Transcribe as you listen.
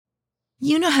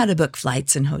You know how to book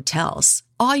flights and hotels.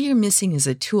 All you're missing is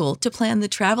a tool to plan the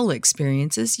travel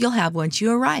experiences you'll have once you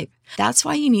arrive. That's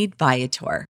why you need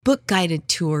Viator. Book guided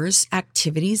tours,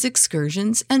 activities,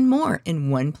 excursions, and more in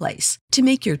one place to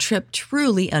make your trip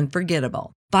truly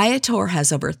unforgettable. Viator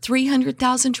has over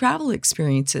 300,000 travel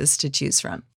experiences to choose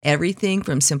from. Everything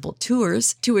from simple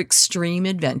tours to extreme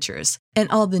adventures and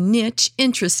all the niche,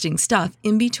 interesting stuff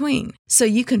in between. So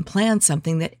you can plan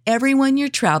something that everyone you're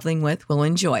traveling with will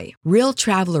enjoy. Real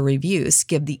traveler reviews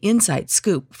give the inside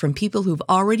scoop from people who've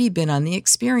already been on the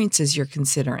experiences you're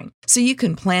considering. So you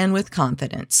can plan with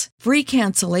confidence. Free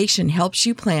cancellation helps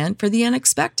you plan for the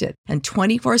unexpected. And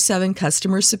 24/7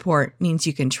 customer support means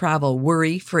you can travel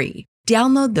worry-free.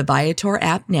 Download the Viator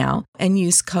app now and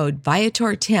use code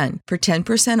Viator10 for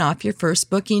 10% off your first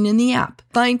booking in the app.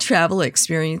 Find travel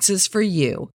experiences for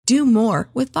you. Do more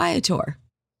with Viator.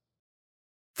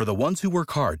 For the ones who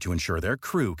work hard to ensure their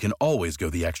crew can always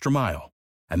go the extra mile,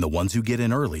 and the ones who get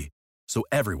in early so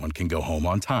everyone can go home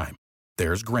on time,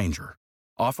 there's Grainger,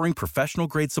 offering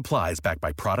professional-grade supplies backed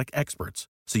by product experts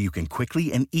so you can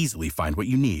quickly and easily find what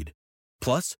you need.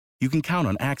 Plus, you can count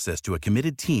on access to a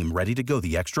committed team ready to go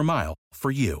the extra mile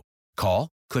for you. Call,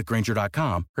 click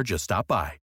Grainger.com, or just stop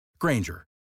by. Grainger,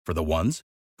 for the ones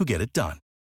who get it done.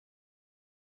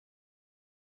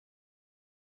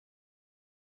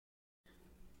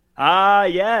 Ah,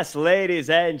 yes, ladies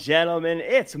and gentlemen,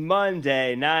 it's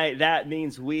Monday night. That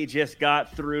means we just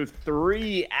got through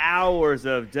 3 hours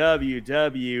of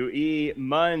WWE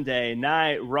Monday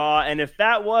Night Raw. And if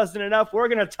that wasn't enough, we're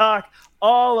going to talk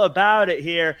all about it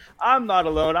here. I'm not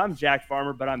alone. I'm Jack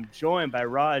Farmer, but I'm joined by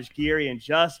Raj Geary and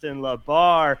Justin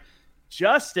LaBar.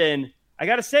 Justin, I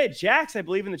got to say, Jax, I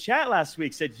believe in the chat last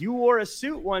week, said you wore a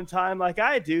suit one time like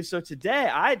I do. So today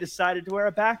I decided to wear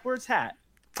a backwards hat.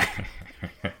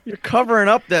 You're covering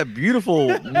up that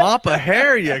beautiful mop of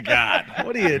hair you got.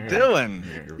 What are you doing?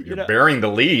 You're burying the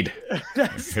lead.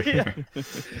 Yeah.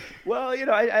 Well,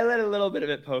 I let a little bit of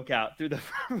it poke out through the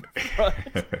front.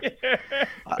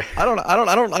 I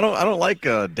don't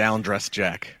like down dressed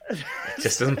Jack. It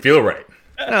just doesn't feel right.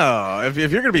 No, if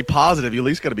you're gonna be positive, you at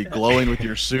least got to be glowing with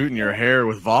your suit and your hair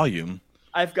with volume.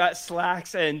 I've got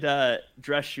slacks and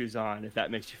dress shoes on, if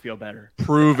that makes you feel better.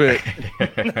 Prove it.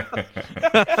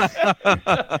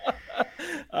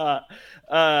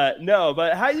 No,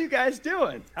 but how you guys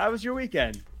doing? How was your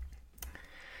weekend?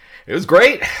 It was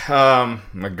great.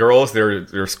 My girls,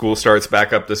 their school starts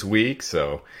back up this week,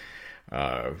 so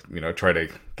try to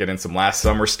get in some last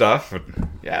summer stuff. But,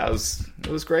 yeah, it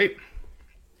was great.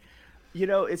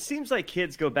 It seems like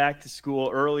kids go back to school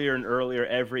earlier and earlier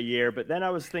every year, but then I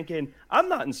was thinking, I'm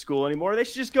not in school anymore. They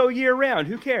should just go year round.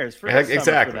 Who cares?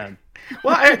 Exactly. For them.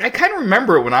 Well, I kind of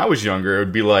remember it when I was younger. It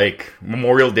would be like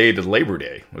Memorial Day to Labor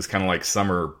Day. It was kind of like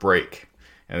summer break.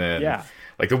 And then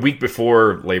like the week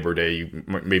before Labor Day, you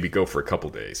maybe go for a couple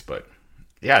days. But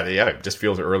yeah, it just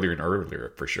feels earlier and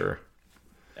earlier for sure.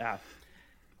 Yeah.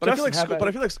 But I feel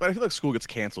like school gets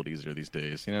canceled easier these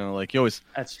days. Like you always.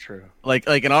 That's true. Like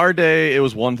in our day, it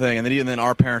was one thing, and then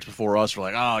our parents before us were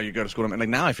like, "Oh, you go to school." And like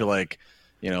now, I feel like,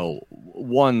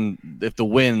 if the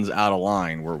wind's out of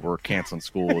line, we're canceling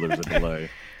school. There's a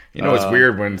delay. It's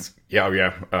weird when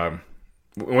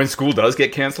when school does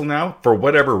get canceled now for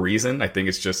whatever reason. I think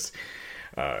it's just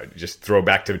throw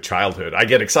back to childhood. I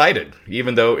get excited,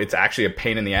 even though it's actually a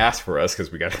pain in the ass for us because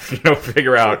we got to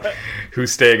figure out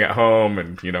who's staying at home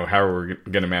and how we're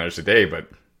going to manage the day. But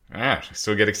I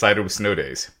still get excited with snow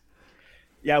days.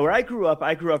 Yeah, where I grew up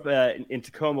in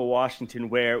Tacoma, Washington,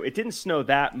 where it didn't snow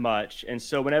that much, and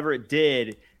so whenever it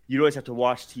did, you'd always have to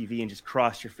watch TV and just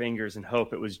cross your fingers and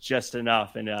hope it was just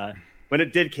enough. And when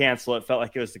it did cancel, it felt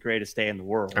like it was the greatest day in the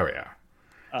world. Oh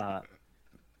yeah.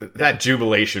 That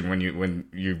jubilation when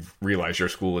you realize your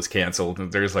school is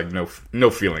canceled, there's like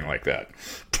no feeling like that.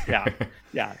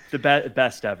 Yeah, the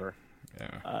best ever.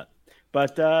 Yeah.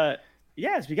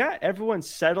 As we got everyone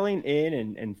settling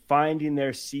in and finding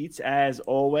their seats as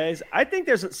always, I think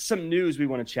there's some news we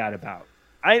want to chat about.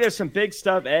 I think there's some big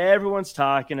stuff everyone's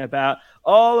talking about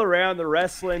all around the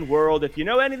wrestling world. If you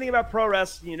know anything about pro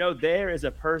wrestling, there is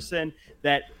a person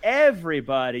that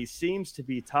everybody seems to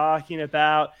be talking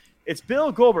about. It's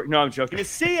Bill Goldberg. No, I'm joking.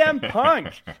 It's CM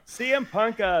Punk. CM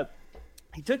Punk,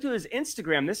 he took to his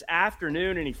Instagram this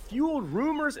afternoon and he fueled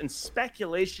rumors and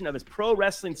speculation of his pro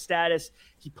wrestling status.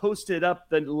 He posted up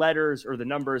the letters or the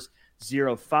numbers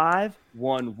 05,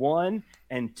 11,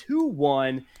 and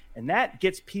 21. And that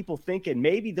gets people thinking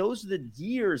maybe those are the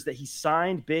years that he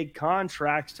signed big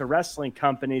contracts to wrestling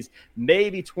companies.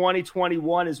 Maybe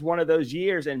 2021 is one of those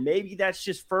years, and maybe that's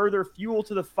just further fuel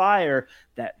to the fire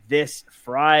that this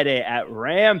Friday at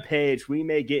Rampage, we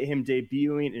may get him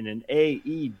debuting in an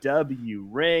AEW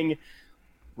ring.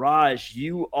 Raj,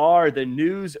 you are the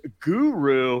news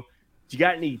guru. Do you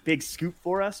got any big scoop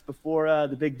for us before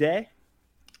the big day?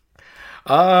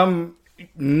 No,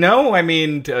 I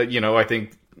mean, I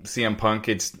think CM Punk,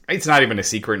 it's not even a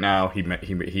secret now. He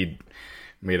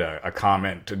made a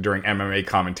comment during MMA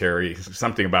commentary,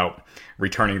 something about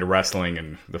returning to wrestling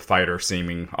and the fighter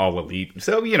seeming all elite.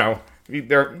 So,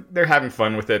 they're having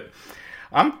fun with it.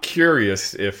 I'm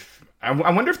curious I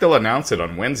wonder if they'll announce it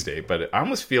on Wednesday, but I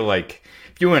almost feel like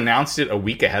if you announced it a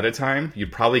week ahead of time,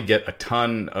 you'd probably get a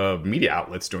ton of media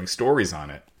outlets doing stories on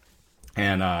it.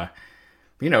 And,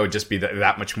 just be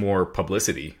that much more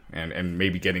publicity and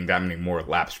maybe getting that many more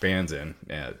lapsed fans in.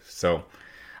 So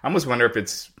I almost wonder if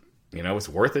it's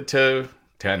worth it to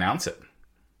announce it.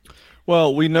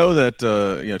 Well, we know that,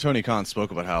 Tony Khan spoke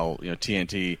about how,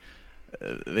 TNT,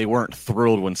 they weren't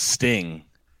thrilled when Sting,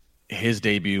 his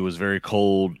debut was very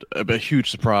cold, a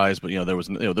huge surprise, but, there was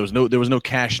no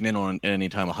cashing in on any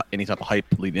type of hype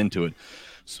leading into it.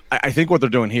 So I think what they're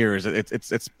doing here is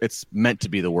it's meant to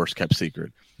be the worst kept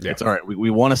secret. Yeah. It's all right. We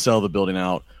want to sell the building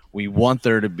out. We want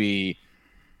there to be.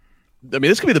 I mean,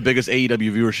 this could be the biggest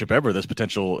AEW viewership ever. This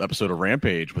potential episode of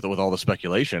Rampage with all the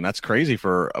speculation. That's crazy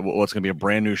for what's going to be a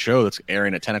brand new show that's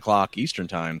airing at 10 o'clock Eastern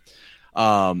time.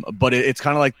 But it's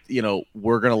kind of like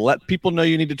we're going to let people know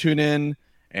you need to tune in,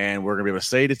 and we're going to be able to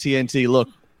say to TNT, look,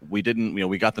 we didn't,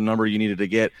 we got the number you needed to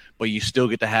get, but you still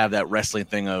get to have that wrestling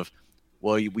thing of.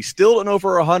 Well, we still don't know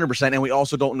for 100%, and we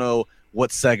also don't know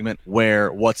what segment,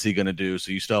 where, what's he going to do.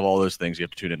 So you still have all those things you have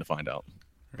to tune in to find out.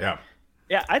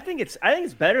 Yeah, I think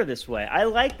it's better this way. I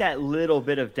like that little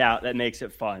bit of doubt that makes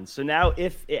it fun. So now,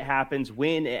 if it happens,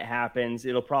 when it happens,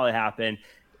 it'll probably happen.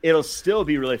 It'll still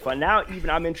be really fun. Now, even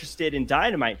I'm interested in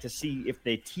Dynamite to see if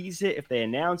they tease it, if they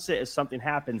announce it, if something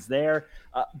happens there.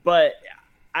 But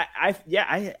I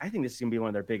think this is going to be one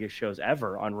of their biggest shows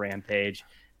ever on Rampage,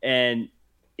 and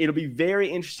it'll be very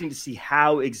interesting to see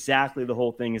how exactly the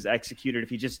whole thing is executed. If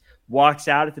he just walks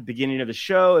out at the beginning of the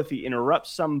show, if he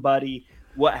interrupts somebody,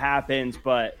 what happens.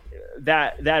 But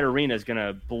that arena is going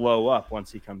to blow up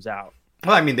once he comes out.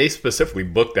 Well, I mean, they specifically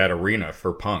booked that arena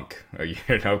for Punk,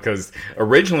 because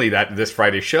originally this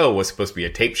Friday show was supposed to be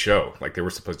a taped show. Like, they were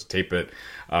supposed to tape it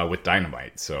with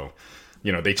Dynamite. So,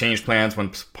 they changed plans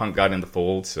when Punk got in the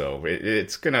fold. So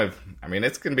it's going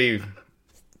to be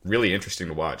really interesting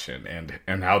to watch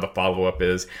and how the follow-up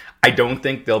is. I don't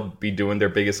think they'll be doing their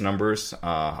biggest numbers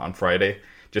on Friday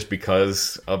just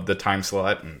because of the time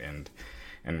slot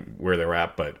and where they're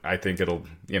at. But I think it'll,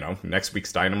 next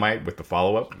week's Dynamite with the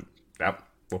follow-up, that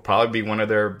will probably be one of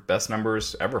their best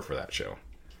numbers ever for that show.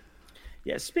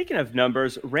 Yeah, speaking of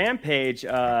numbers, Rampage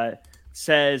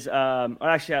says,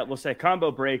 we'll say Combo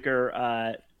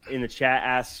Breaker in the chat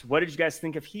asks, what did you guys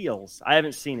think of Heels? I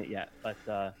haven't seen it yet, but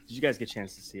did you guys get a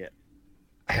chance to see it?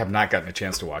 I have not gotten a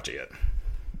chance to watch it yet.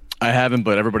 I haven't,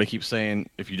 but everybody keeps saying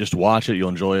if you just watch it, you'll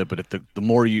enjoy it. But if the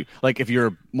more you if you're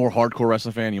a more hardcore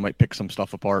wrestling fan, you might pick some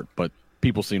stuff apart. But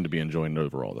people seem to be enjoying it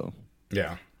overall, though.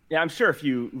 Yeah. Yeah, I'm sure if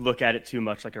you look at it too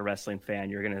much like a wrestling fan,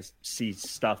 you're going to see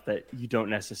stuff that you don't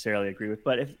necessarily agree with.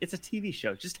 But if it's a TV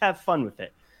show, just have fun with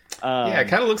it. It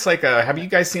kind of looks like have you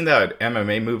guys seen that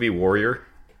MMA movie Warrior?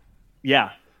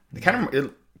 Yeah.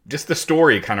 Just the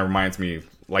story kind of reminds me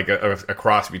like a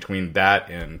cross between that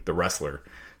and The Wrestler.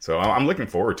 So I'm looking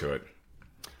forward to it.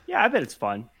 Yeah, I bet it's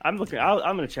fun. I'm going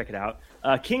to check it out.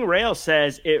 King Rail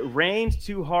says, it rained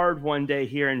too hard one day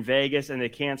here in Vegas and they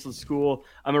canceled school.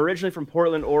 I'm originally from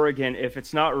Portland, Oregon. If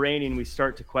it's not raining, we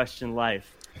start to question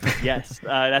life. Yes,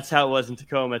 that's how it was in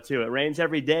Tacoma, too. It rains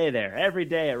every day there. Every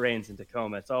day it rains in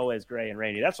Tacoma. It's always gray and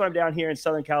rainy. That's why I'm down here in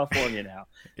Southern California now.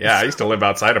 Yeah, I used to live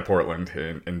outside of Portland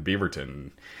in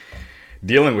Beaverton.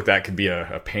 Dealing with that could be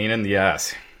a pain in the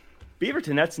ass.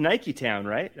 Beaverton, that's Nike Town,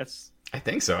 right? I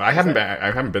think so. I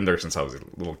haven't been there since I was a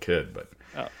little kid, but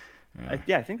I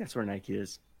think that's where Nike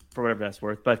is, for whatever that's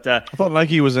worth. But I thought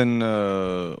Nike was in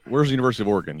where's the University of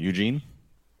Oregon? Eugene?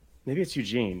 Maybe it's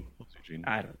Eugene.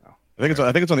 I don't know. I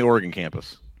think it's on the Oregon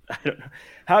campus. I don't know.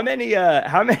 How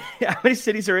many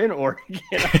cities are in Oregon?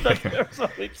 I thought there was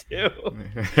only 2.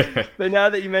 But now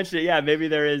that you mention it, yeah, maybe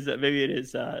it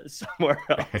is somewhere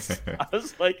else. I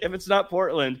was like, if it's not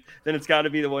Portland, then it's got to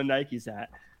be the one Nike's at.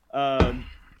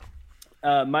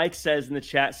 Mike says in the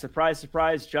chat, surprise,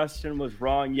 surprise, Justin was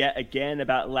wrong yet again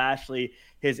about Lashley.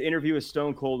 His interview with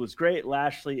Stone Cold was great.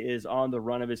 Lashley is on the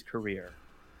run of his career.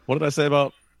 What did I say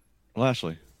about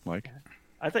Lashley, Mike?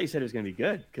 I thought you said it was going to be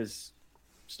good because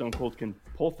Stone Cold can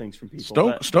pull things from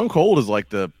people. Stone Cold is like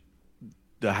the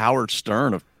Howard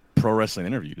Stern of pro wrestling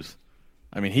interviews.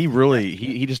 I mean, he really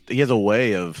he has a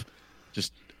way of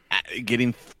just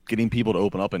getting people to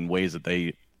open up in ways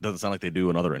that doesn't sound like they do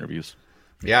in other interviews.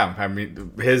 Yeah, I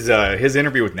mean his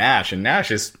interview with Nash, and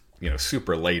Nash is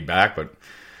super laid back, but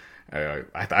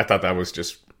I thought that was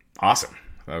just awesome.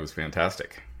 That was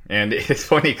fantastic, and it's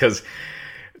funny because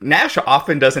Nash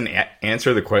often doesn't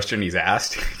answer the question he's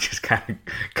asked. He just kind of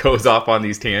goes off on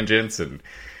these tangents, and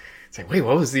it's like, wait,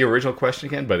 what was the original question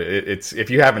again? But it's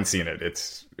if you haven't seen it,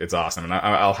 it's awesome, and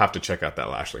I'll have to check out that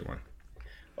Lashley one.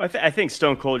 Well, I think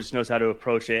Stone Cold just knows how to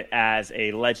approach it as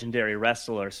a legendary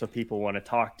wrestler, so people want to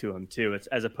talk to him too. It's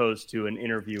as opposed to an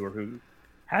interviewer who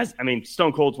has. I mean,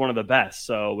 Stone Cold's one of the best,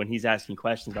 so when he's asking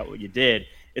questions about what you did,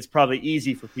 it's probably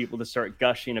easy for people to start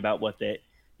gushing about what they,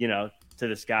 to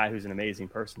this guy who's an amazing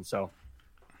person. So,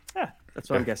 yeah, that's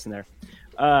what I'm guessing there.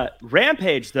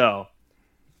 Rampage, though.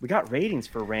 We got ratings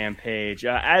for Rampage.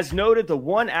 As noted, the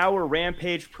 1 hour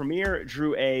Rampage premiere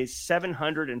drew a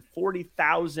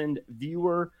 740,000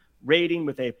 viewer rating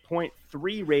with a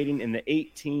 0.3 rating in the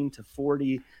 18 to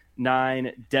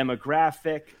 49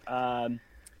 demographic.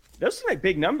 Those are like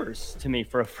big numbers to me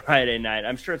for a Friday night.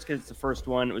 I'm sure it's because it's the first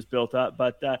one. It was built up.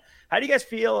 But how do you guys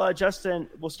feel, Justin?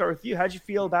 We'll start with you. How did you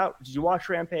feel did you watch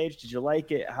Rampage? Did you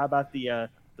like it? How about the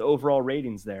overall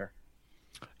ratings there?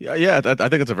 Yeah, I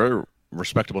think it's a very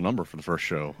respectable number for the first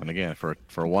show. And again, for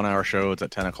a 1 hour show, it's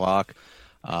at 10 o'clock.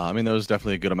 I mean, there was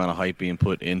definitely a good amount of hype being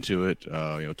put into it.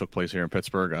 It took place here in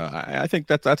Pittsburgh. I think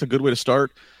that's a good way to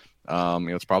start.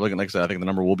 It's probably, like I said, I think the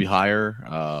number will be higher.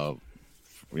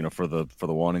 For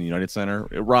the one in United Center.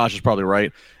 Raj is probably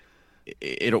right.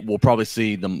 We'll probably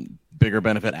see the bigger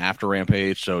benefit after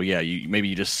Rampage. So yeah,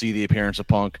 you just see the appearance of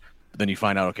Punk, but then you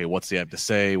find out, okay, what's he have to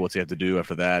say? What's he have to do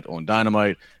after that on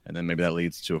Dynamite? And then maybe that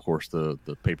leads to, of course, the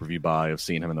pay-per-view buy of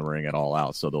seeing him in the ring at All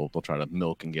Out. So they'll try to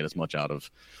milk and get as much out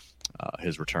of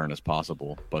his return as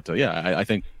possible. But I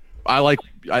think I like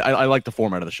the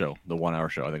format of the show, the 1 hour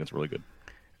show. I think it's really good.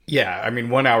 Yeah, I mean,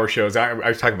 1 hour shows. I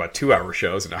was talking about 2 hour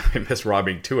shows, and I miss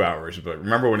robbing 2 hours. But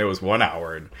remember when it was 1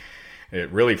 hour, and it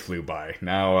really flew by.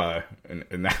 Now,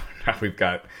 now we've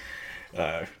got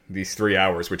these 3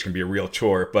 hours, which can be a real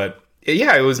chore. But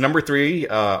yeah, it was number 3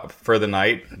 for the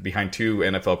night, behind 2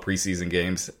 NFL preseason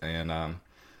games. And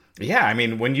yeah, I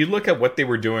mean, when you look at what they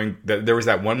were doing, there was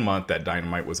that 1 month that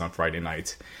Dynamite was on Friday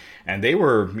nights, and they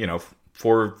were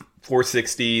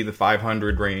 460, the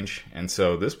 500 range, and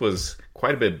so this was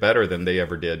quite a bit better than they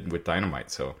ever did with Dynamite.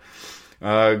 So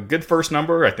good first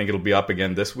number. I think it'll be up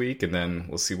again this week, and then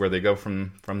we'll see where they go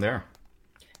from there.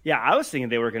 Yeah, I was thinking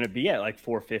they were going to be at like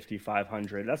 450,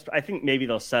 500. I think maybe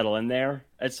they'll settle in there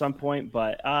at some point,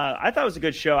 but I thought it was a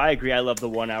good show. I agree. I love the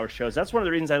 1 hour shows. That's one of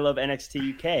the reasons I love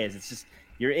NXT UK is it's just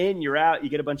you're in, you're out, you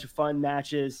get a bunch of fun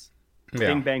matches,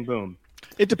 bing, bang, boom.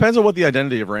 It depends on what the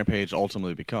identity of Rampage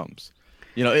ultimately becomes.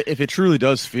 If it truly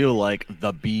does feel like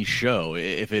the B show,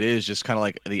 if it is just kind of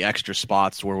like the extra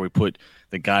spots where we put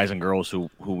the guys and girls who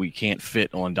we can't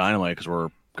fit on Dynamite because we're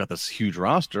got this huge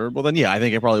roster, well then yeah, I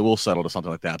think it probably will settle to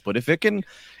something like that. But if they can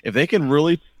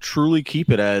really truly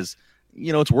keep it as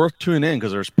it's worth tuning in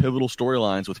because there's pivotal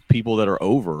storylines with people that are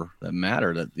over that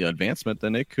matter, that the advancement,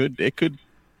 then it could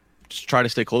just try to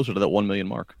stay closer to that 1 million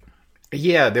mark.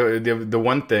 Yeah, the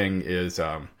one thing is.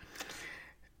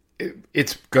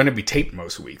 It's going to be taped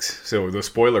most weeks, so the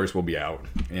spoilers will be out,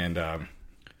 and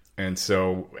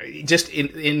so just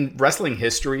in wrestling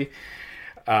history,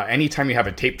 anytime you have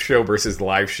a taped show versus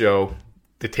live show,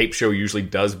 the taped show usually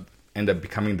does end up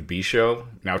becoming the B show.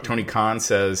 Now Tony Khan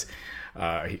says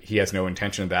he has no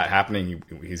intention of that happening.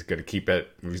 He's going to keep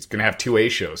it. He's going to have 2 A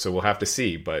shows, so we'll have to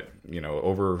see. But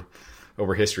over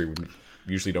history, we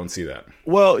usually don't see that.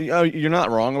 Well, you're not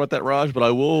wrong about that, Raj, but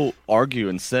I will argue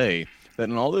and say that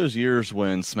in all those years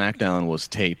when SmackDown was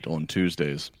taped on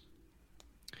Tuesdays,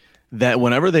 that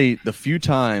whenever the few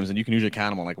times, and you can usually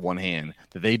count them on like one hand,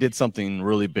 that they did something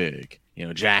really big,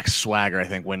 Jack Swagger, I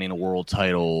think, winning a world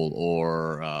title,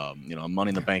 or a Money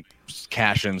in the Bank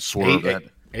cash-in swerve.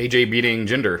 AJ beating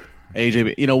Jinder.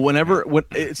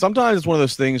 AJ, sometimes it's one of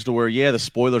those things to where, yeah, the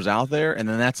spoiler's out there, and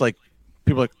then that's like,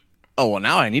 people are like, oh, well,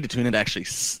 now I need to tune in to actually,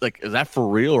 like, is that for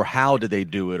real, or how did they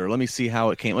do it, or let me see how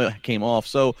it came off.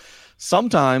 So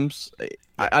sometimes,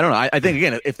 I don't know. I think,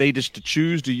 again, if they just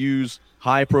choose to use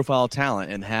high-profile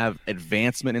talent and have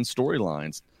advancement in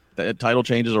storylines, that title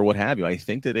changes or what have you, I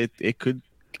think that it could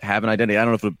have an identity. I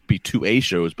don't know if it'll be 2A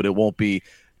shows, but it won't be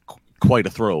quite a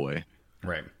throwaway.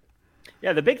 Right.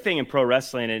 Yeah, the big thing in pro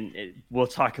wrestling, and we'll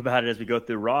talk about it as we go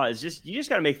through Raw, is you just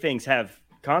got to make things have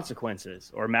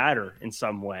consequences or matter in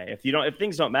some way. If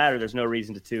things don't matter, there's no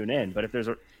reason to tune in. But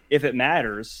if it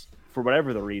matters for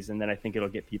whatever the reason, then I think it'll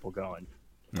get people going.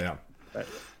 Yeah. But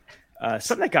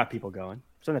something that got people going,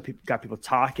 something that got people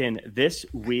talking this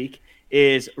week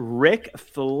is Ric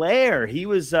Flair. He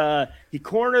was he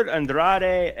cornered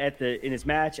Andrade in his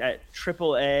match at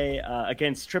AAA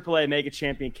against AAA Mega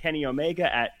Champion Kenny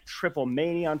Omega at Triple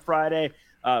Mania on Friday.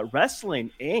 Wrestling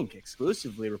Inc.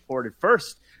 exclusively reported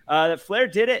first that Flair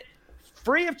did it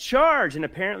free of charge and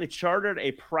apparently chartered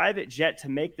a private jet to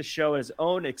make the show at his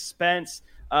own expense.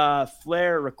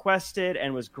 Flair requested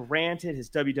and was granted his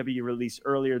WWE release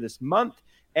earlier this month.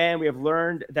 And we have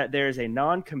learned that there is a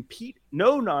no non-compete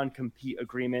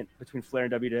agreement between Flair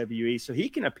and WWE, so he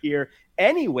can appear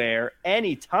anywhere,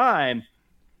 anytime.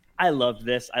 I love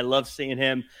this. I love seeing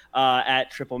him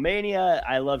at Triple Mania.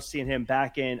 I love seeing him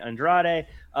back in Andrade.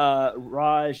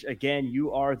 Raj, again,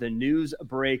 you are the news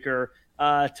breaker.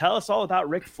 Tell us all about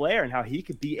Ric Flair and how he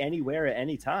could be anywhere at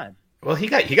any time. Well, he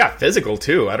got physical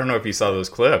too. I don't know if you saw those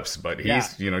clips, but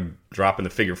he's dropping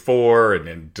the figure 4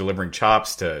 and delivering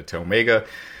chops to Omega.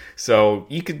 So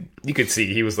you could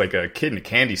see he was like a kid in a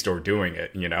candy store doing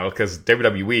it, because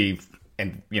WWE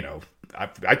and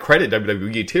I credit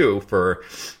WWE too for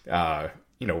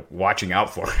watching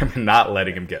out for him and not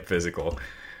letting him get physical.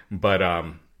 But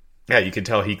you could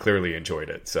tell he clearly enjoyed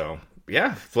it. So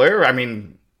yeah, Flair. I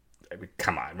mean,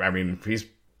 come on. I mean, he's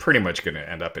pretty much going to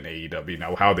end up in AEW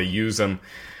now. How they use him,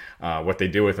 what they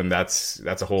do with him, that's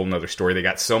a whole nother story. They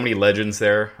got so many legends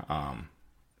there.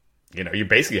 You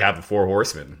basically have the 4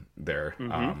 horsemen there.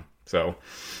 Mm-hmm. So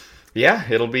yeah,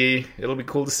 it'll be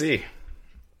cool to see.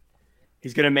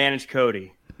 He's going to manage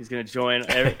Cody. He's going to join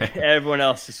everyone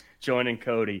else is joining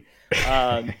Cody.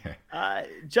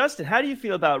 Justin, how do you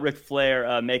feel about Ric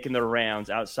Flair making the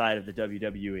rounds outside of the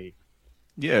WWE?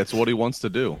 Yeah, it's what he wants to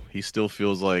do. He still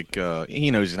feels like he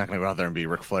knows he's not going to go out there and be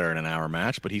Ric Flair in an hour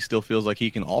match, but he still feels like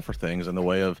he can offer things in the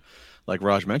way of, like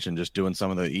Raj mentioned, just doing some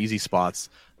of the easy spots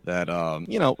that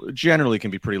generally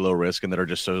can be pretty low risk and that are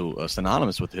just so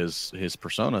synonymous with his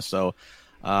persona. So,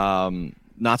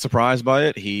 not surprised by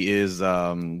it. He is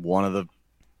one of the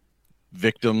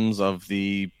victims of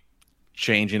the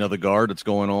changing of the guard that's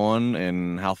going on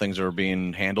and how things are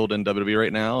being handled in WWE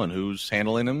right now and who's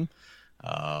handling him.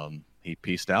 He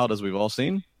pieced out, as we've all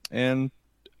seen, and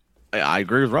I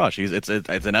agree with Raj. It's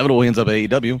inevitable he ends up at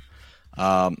AEW.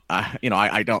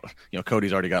 I don't.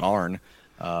 Cody's already got Arn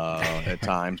at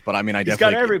times, but I mean, he's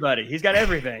got everybody. He's got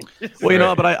everything.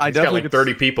 Well, but I he's definitely got like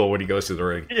 30 people when he goes to the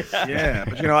ring. Yeah,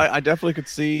 but I definitely could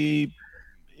see,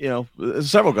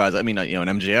 several guys. I mean, an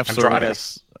MJF sort of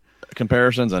has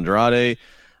comparisons. Andrade,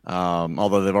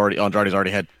 although Andrade's already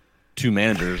had 2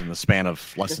 managers in the span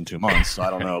of less than 2 months, so I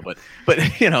don't know, but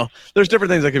there's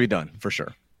different things that could be done for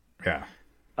sure. Yeah.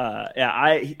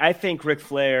 I think Ric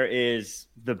Flair is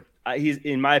he's,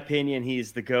 in my opinion,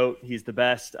 he's the GOAT. He's the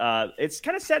best. It's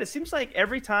kind of sad. It seems like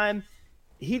every time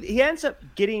he ends up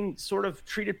getting sort of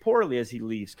treated poorly as he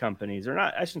leaves companies, or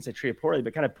not. I shouldn't say treated poorly,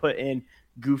 but kind of put in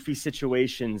goofy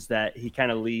situations that he kind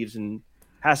of leaves and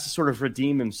has to sort of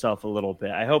redeem himself a little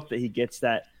bit. I hope that he gets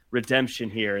that redemption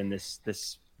here in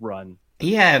this run.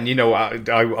 Yeah, and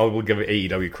I will give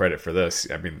AEW credit for this.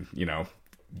 I mean,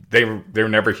 they're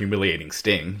never humiliating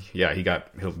Sting. Yeah,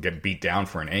 he'll get beat down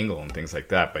for an angle and things like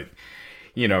that. But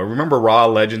remember Raw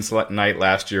Legends Night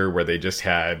last year where they just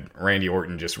had Randy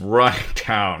Orton just running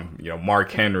down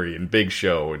Mark Henry and Big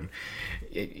Show, and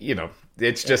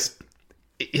it's just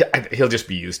he'll just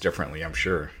be used differently, I'm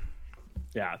sure.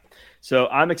 Yeah. So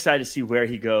I'm excited to see where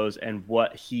he goes and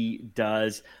what he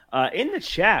does. In the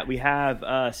chat, we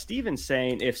have Steven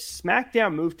saying, if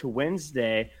SmackDown moved to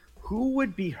Wednesday, who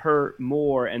would be hurt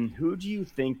more and who do you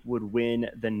think would win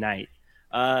the night?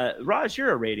 Raj,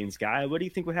 you're a ratings guy. What do you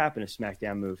think would happen if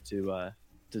SmackDown moved to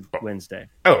Wednesday?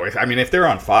 Oh, I mean, if they're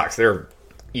on Fox, they're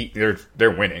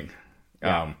winning.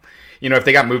 Yeah. If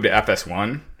they got moved to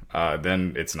FS1,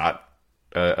 then it's not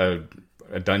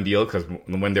a done deal, because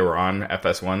when they were on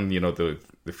FS1,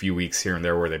 the few weeks here and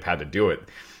there where they've had to do it,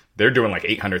 they're doing like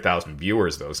 800,000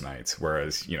 viewers those nights.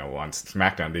 Whereas, on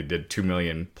SmackDown, they did 2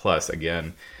 million plus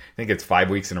again. I think it's 5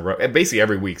 weeks in a row. Basically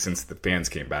every week since the fans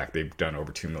came back, they've done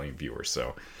over 2 million viewers.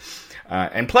 So,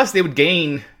 and plus they would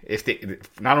gain if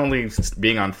not only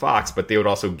being on Fox, but they would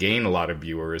also gain a lot of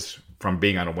viewers from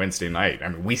being on a Wednesday night. I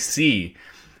mean, we see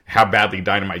how badly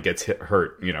Dynamite gets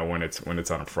hurt, when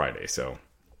it's on a Friday. So,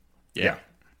 yeah.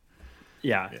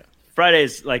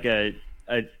 Friday's like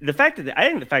the fact that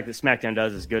SmackDown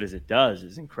does as good as it does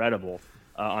is incredible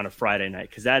on a Friday night,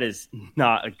 because that is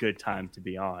not a good time to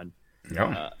be on.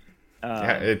 No,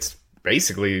 yeah, it's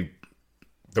basically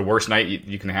the worst night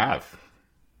you can have.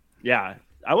 Yeah,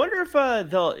 I wonder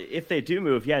if they do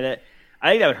move. Yeah, I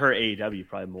think that would hurt AEW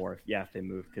probably more. If they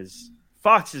move, because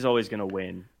Fox is always going to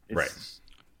win. Right.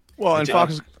 Well, and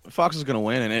Fox is going to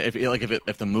win, and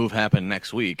if the move happened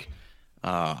next week,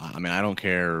 I mean, I don't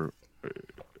care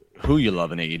who you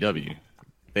love in AEW,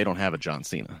 they don't have a John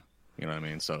Cena. You know what I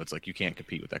mean? So it's like you can't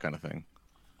compete with that kind of thing.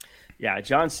 Yeah,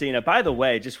 John Cena. By the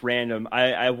way, just random.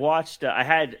 I watched. I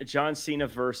had John Cena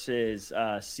versus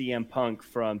CM Punk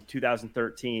from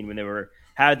 2013 when they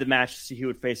had the match to see who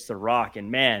would face The Rock.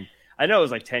 And man, I know it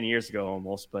was like 10 years ago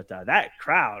almost, but that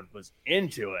crowd was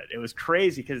into it. It was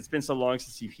crazy because it's been so long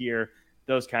since you hear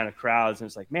those kind of crowds. And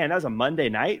it's like, man, that was a Monday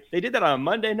night. They did that on a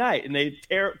Monday night, and they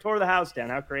tore the house down.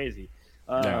 How crazy.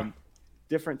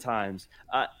 Different times.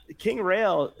 King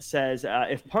Rail says,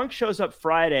 if Punk shows up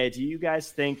Friday, do you guys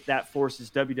think that forces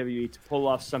WWE to pull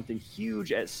off something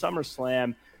huge at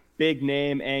SummerSlam? Big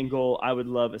name angle. I would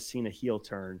love a Cena heel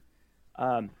turn.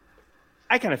 I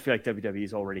kind of feel like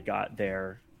WWE's already got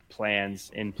their plans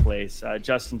in place.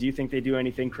 Justin, do you think they do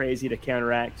anything crazy to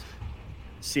counteract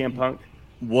CM Punk?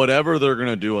 Whatever they're going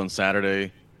to do on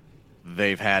Saturday,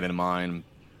 they've had in mind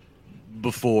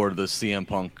before the CM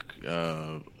Punk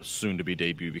soon-to-be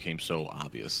debut became so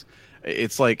obvious.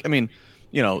 It's like, I mean,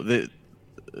 you know, they're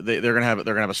gonna have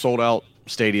a sold-out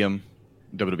stadium.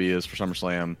 WWE is for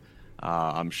SummerSlam.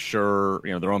 I'm sure,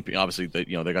 you know, their own, obviously they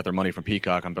got their money from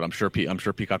Peacock, but I'm sure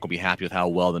Peacock will be happy with how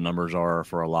well the numbers are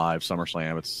for a live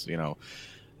SummerSlam. It's, you know,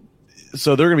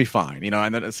 so they're gonna be fine. You know,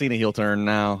 and then Cena heel turn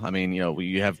now. I mean, you know,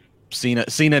 you have Cena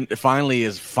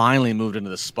finally moved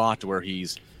into the spot to where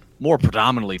he's more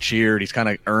predominantly cheered. He's kind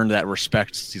of earned that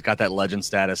respect. He's got that legend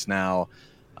status now.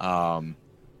 You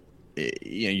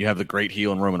have the great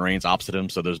heel and Roman Reigns opposite him,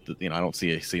 so there's, you know, I don't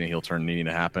see a Cena heel turn needing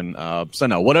to happen. So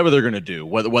no, whatever they're going to do,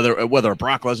 whether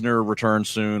Brock Lesnar returns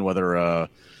soon, whether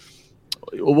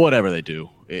whatever they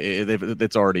do,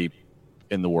 it's already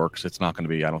in the works. It's not going to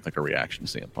be, I don't think, a reaction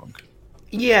to CM Punk.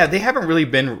 Yeah, they haven't really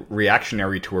been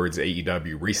reactionary towards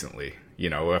AEW recently. You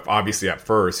know, obviously at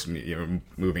first, you know,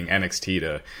 moving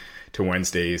NXT to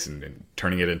Wednesdays and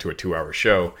turning it into a 2-hour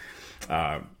show,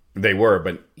 they were,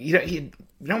 but you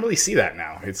don't really see that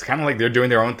now. It's kind of like they're doing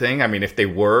their own thing. I mean, if they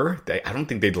were, I don't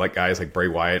think they'd let guys like Bray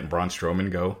Wyatt and Braun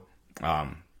Strowman go.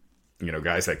 You know,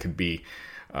 guys that could be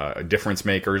difference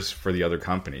makers for the other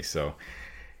company. So,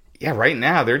 yeah, right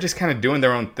now they're just kind of doing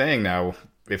their own thing. Now,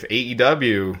 if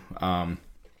AEW,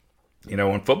 you know,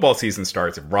 when football season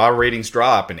starts, if Raw ratings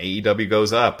drop and AEW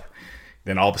goes up,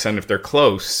 then all of a sudden, if they're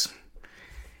close,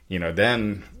 you know,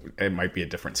 then it might be a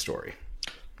different story.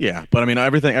 Yeah, but I mean,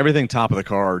 everything top of the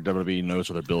card, WWE knows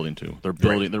what they're building to. They're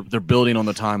building, right. They're building on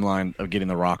the timeline of getting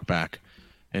The Rock back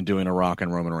and doing a Rock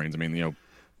and Roman Reigns. I mean, you know,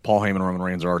 Paul Heyman and Roman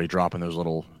Reigns are already dropping those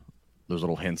little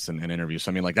hints in interviews.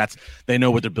 So, I mean, like, they know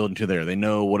what they're building to there. They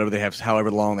know whatever they have, however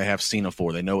long they have Cena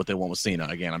for. They know what they want with Cena.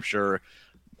 Again, I'm sure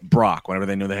Brock, whenever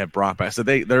they know they have Brock back, so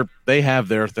they have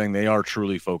their thing. They are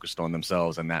truly focused on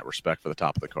themselves in that respect for the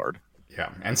top of the card. Yeah,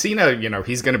 and Cena, you know,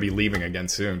 he's going to be leaving again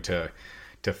soon to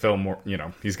film more. You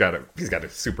know, he's got a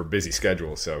super busy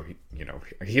schedule, so you know,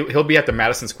 he'll be at the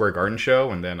Madison Square Garden show,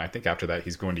 and then I think after that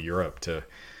he's going to Europe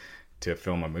to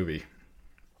film a movie.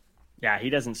 Yeah,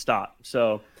 he doesn't stop.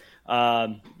 So,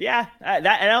 that,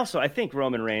 and also I think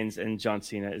Roman Reigns and John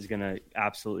Cena is going to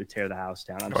absolutely tear the house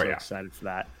down. I'm excited for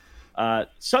that.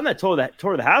 Something that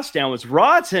tore the house down was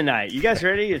Raw tonight. You guys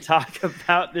ready to talk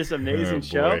about this amazing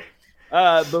show?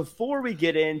 Before we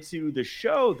get into the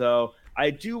show, though, I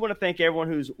do want to thank everyone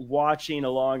who's watching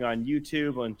along on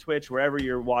YouTube, on Twitch, wherever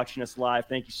you're watching us live.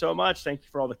 Thank you so much. Thank you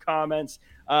for all the comments.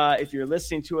 If you're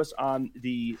listening to us on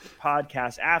the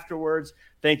podcast afterwards,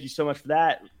 thank you so much for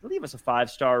that. Leave us a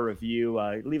 5-star review.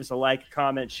 Leave us a like,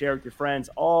 comment, share with your friends,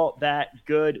 all that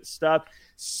good stuff.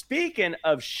 Speaking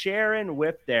of sharing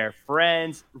with their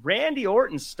friends, Randy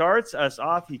Orton starts us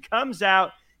off. He comes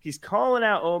out. He's calling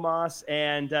out Omos,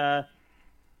 and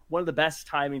one of the best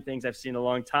timing things I've seen in a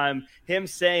long time, him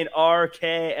saying RK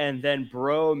and then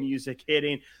bro music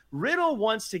hitting. Riddle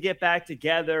wants to get back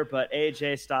together, but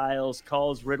AJ Styles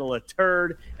calls Riddle a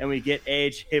turd, and we get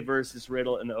AJ versus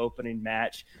Riddle in the opening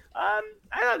match. I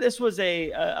thought this was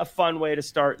a fun way to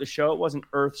start the show. It wasn't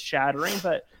earth-shattering,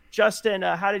 but Justin,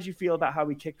 how did you feel about how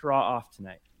we kicked Raw off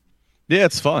tonight? Yeah,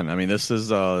 it's fun. I mean, this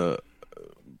is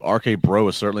RK Bro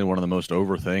is certainly one of the most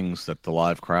over things that the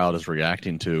live crowd is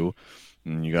reacting to.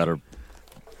 And you got a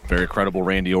very credible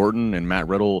Randy Orton and Matt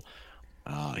Riddle.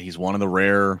 He's one of the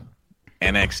rare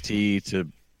NXT to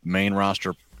main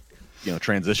roster,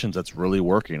 transitions that's really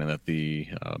working, and that the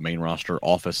main roster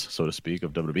office, so to speak,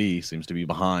 of WWE seems to be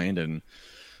behind and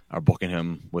are booking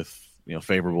him with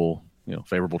favorable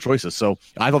choices. So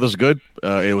I thought this was good.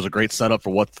 It was a great setup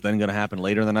for what's then going to happen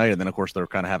later in the night, and then of course they're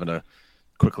kind of having to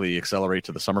quickly accelerate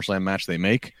to the SummerSlam match they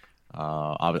make.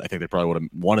 I think they probably would have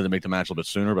wanted to make the match a little bit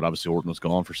sooner, but obviously Orton was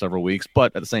gone for several weeks.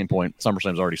 But at the same point,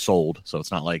 SummerSlam's already sold, so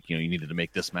it's not like you needed to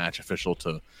make this match official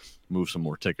to move some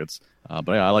more tickets. But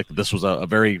yeah, I like that this was a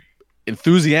very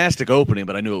enthusiastic opening,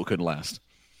 but I knew it couldn't last.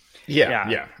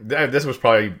 Yeah. This was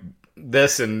probably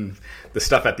and the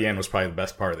stuff at the end was probably the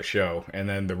best part of the show, and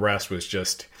then the rest was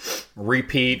just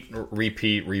repeat,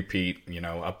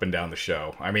 up and down the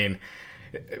show. I mean,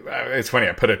 it's funny.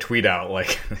 I put a tweet out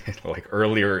like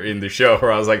earlier in the show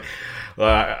where I was like,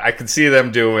 I could see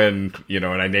them doing, and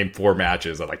I named 4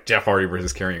 matches. Like Jeff Hardy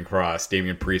versus Karrion Kross,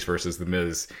 Damian Priest versus The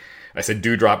Miz. I said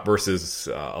Doudrop versus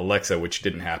Alexa, which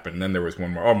didn't happen. And then there was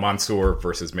one more. Mansoor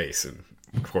versus Mason.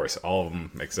 Of course, all of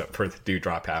them except for the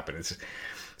Doudrop happened. It's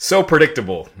so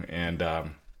predictable, and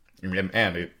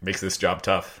it makes this job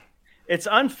tough. It's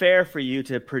unfair for you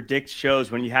to predict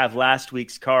shows when you have last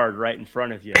week's card right in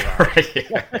front of you.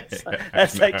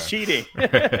 That's like cheating. Well,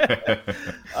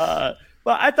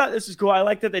 I thought this was cool. I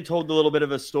like that they told a little bit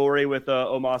of a story with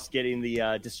Omos getting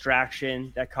the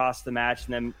distraction that cost the match,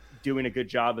 and them doing a good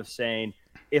job of saying,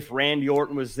 if Randy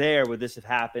Orton was there, would this have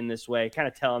happened this way? Kind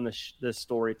of telling the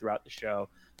story throughout the show.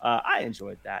 I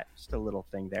enjoyed that. Just a little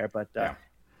thing there. But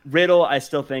Riddle, I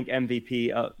still think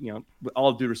MVP, with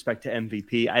all due respect to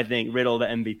MVP, I think Riddle the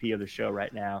MVP of the show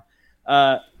right now.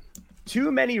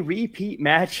 Too many repeat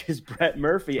matches, Brett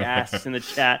Murphy asks in the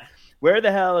chat. Where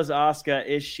the hell is Asuka?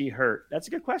 Is she hurt? That's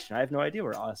a good question. I have no idea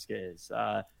where Asuka is.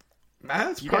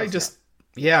 That's probably just,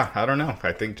 I don't know.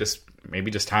 I think maybe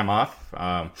just time off.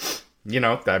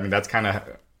 That's kind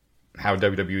of how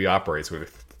WWE operates.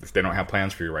 If they don't have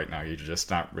plans for you right now, you're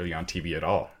just not really on TV at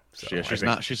all. So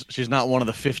she's not one of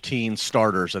the 15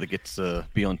 starters that gets to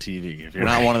be on TV. If you're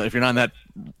not if you're not in that,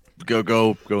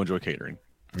 go enjoy catering.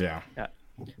 Yeah.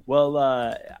 Well,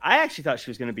 I actually thought she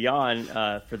was going to be on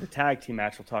for the tag team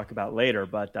match we'll talk about later.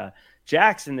 But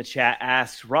Jax in the chat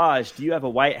asks, Raj, do you have a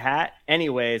white hat?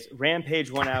 Anyways, Rampage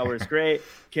 1 hour is great.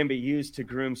 Can be used to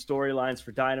groom storylines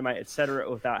for Dynamite, etc.,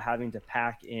 without having to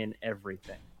pack in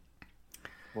everything.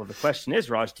 Well, the question is,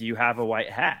 Raj, do you have a white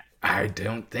hat? I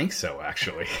don't think so,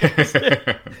 actually.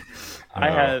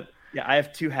 I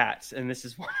have 2 hats, and this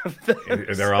is one of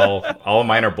those. They're all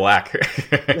mine are black.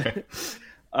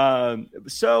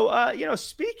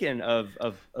 Speaking of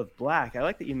black, I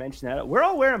like that you mentioned that. We're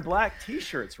all wearing black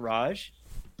T-shirts, Raj.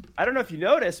 I don't know if you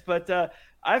noticed, but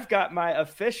I've got my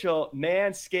official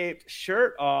Manscaped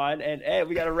shirt on, and hey,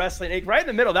 we got a Wrestling Inc. right in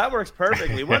the middle. That works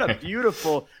perfectly. What a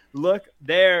beautiful look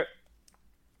there.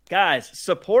 Guys,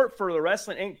 support for the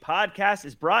Wrestling Inc. podcast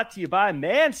is brought to you by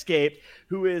Manscaped,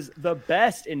 who is the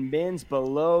best in men's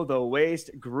below-the-waist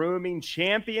grooming,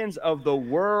 champions of the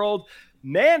world.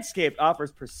 Manscaped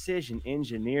offers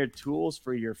precision-engineered tools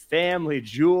for your family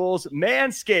jewels.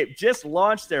 Manscaped just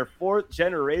launched their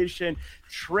 4th-generation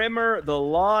trimmer, the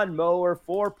Lawnmower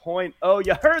 4.0.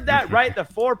 You heard that right, the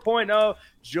 4.0.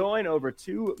 Join over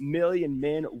 2 million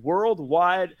men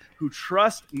worldwide who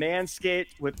trust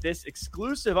Manscaped with this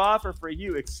exclusive offer for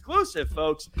you. Exclusive,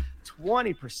 folks.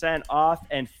 20% off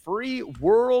and free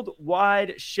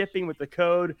worldwide shipping with the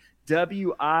code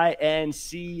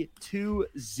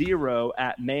WINC20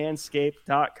 at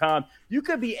manscaped.com. You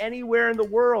could be anywhere in the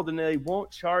world and they won't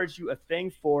charge you a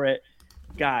thing for it.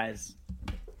 Guys,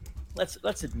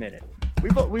 let's admit it.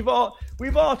 We've all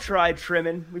tried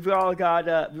trimming. We've all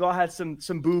had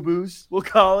some boo-boos, we'll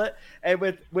call it. And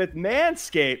with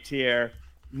Manscaped here,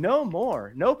 no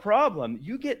more, no problem.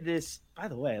 You get this, by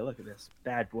the way, look at this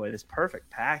bad boy, this perfect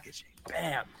packaging.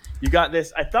 Bam. You got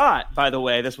this. I thought, by the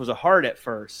way, this was a heart at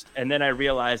first, and then I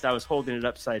realized I was holding it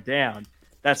upside down.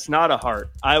 That's not a heart.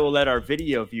 I will let our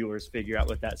video viewers figure out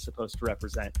what that's supposed to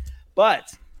represent.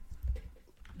 But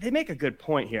they make a good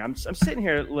point here. I'm sitting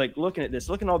here like looking at this,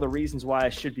 looking at all the reasons why I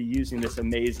should be using this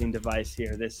amazing device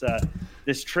here, this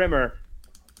trimmer.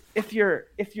 If you're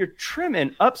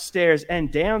trimming upstairs and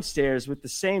downstairs with the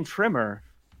same trimmer,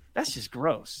 that's just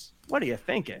gross. What are you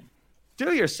thinking?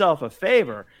 Do yourself a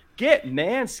favor. Get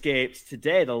Manscaped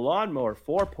today, the Lawnmower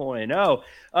 4.0.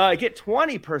 Get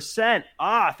 20%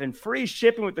 off and free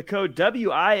shipping with the code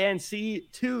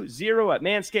WINC20 at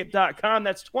manscaped.com.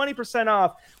 That's 20%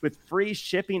 off with free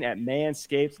shipping at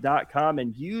manscaped.com.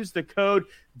 And use the code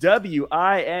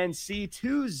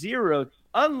WINC20.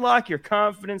 Unlock your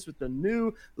confidence with the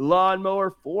new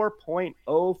Lawnmower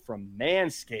 4.0 from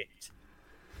Manscaped.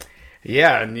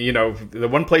 Yeah, and the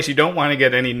one place you don't want to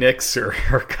get any nicks or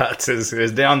cuts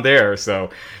is down there. So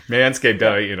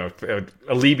Manscaped,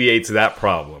 alleviates that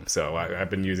problem. So I've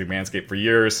been using Manscaped for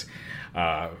years,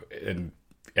 and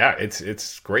yeah,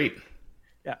 it's great.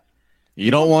 Yeah, you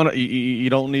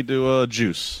don't need to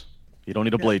juice. You don't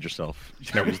need to blade yourself.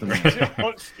 No,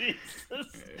 oh, Jesus.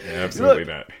 Absolutely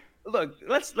not. Look,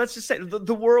 let's just say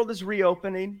the world is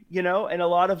reopening, and a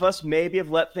lot of us maybe have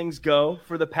let things go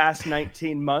for the past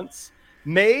 19 months.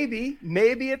 Maybe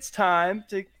it's time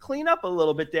to clean up a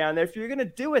little bit down there. If you're going to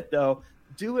do it, though,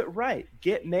 do it right.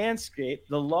 Get Manscaped,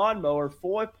 the Lawnmower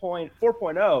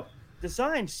 4.0,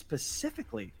 designed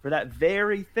specifically for that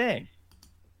very thing.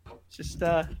 Just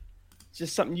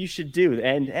something you should do.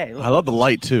 And hey, look, I love the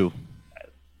light too.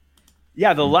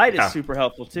 Yeah, the light is super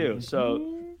helpful too.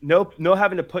 So no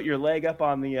having to put your leg up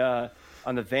on the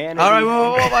van. All right,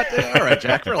 all right,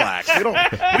 Jack, relax. We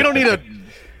don't need a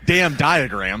damn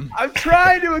diagram. I'm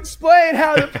trying to explain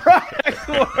how the product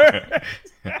works.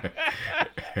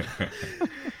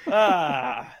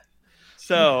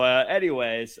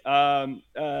 Anyways, Zuki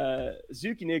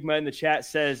Nigma in the chat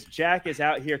says Jack is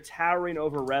out here towering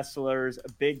over wrestlers,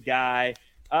 a big guy.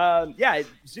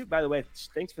 Zook, by the way,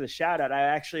 thanks for the shout out. I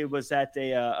actually was at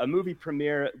a movie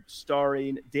premiere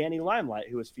starring Danny Limelight,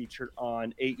 who was featured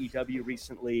on AEW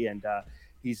recently, and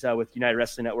he's with United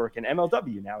Wrestling Network and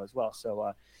MLW now as well.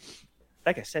 So,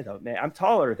 like I said, though, man, I'm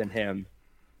taller than him,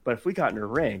 but if we got in a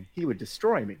ring, he would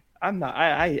destroy me. I'm not.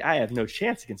 I have no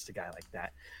chance against a guy like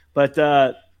that.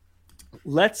 But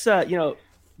let's,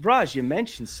 Raj, you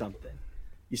mentioned something.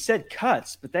 You said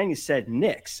cuts, but then you said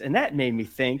nicks, and that made me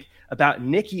think about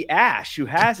Nikki Ash, who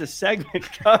has a segment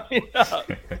coming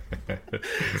up.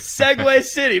 Segway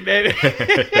City, baby.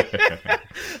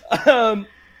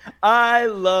 I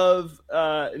love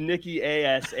Nikki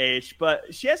ASH,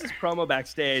 but she has this promo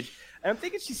backstage, and I'm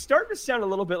thinking she's starting to sound a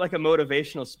little bit like a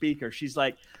motivational speaker. She's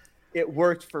like, it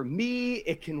worked for me.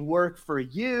 It can work for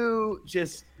you.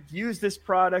 Just use this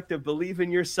product of believe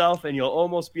in yourself, and you'll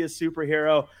almost be a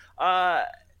superhero.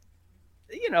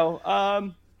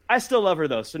 I still love her,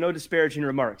 though, so no disparaging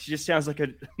remarks. She just sounds like a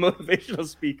motivational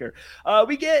speaker.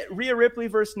 We get Rhea Ripley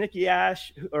versus Nikki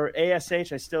Ash, or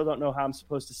ASH. I still don't know how I'm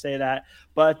supposed to say that.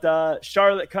 But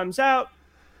Charlotte comes out.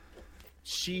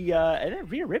 And then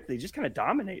Rhea Ripley just kind of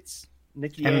dominates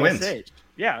Nikki and ASH. Wins.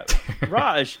 Yeah.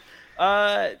 Raj,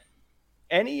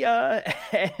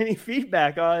 any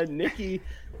feedback on Nikki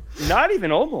not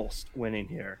even almost winning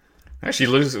here? She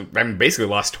basically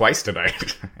lost twice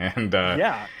tonight. And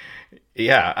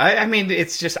yeah, I mean,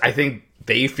 it's just, I think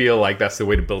they feel like that's the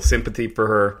way to build sympathy for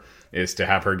her, is to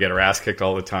have her get her ass kicked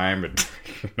all the time. And,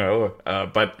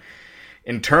 but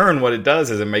in turn, what it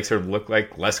does is it makes her look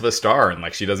like less of a star, and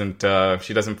like she doesn't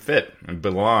fit and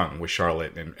belong with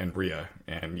Charlotte and Rhea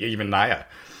and even Nia.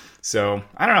 So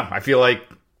I don't know. I feel like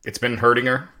it's been hurting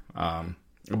her.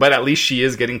 But at least she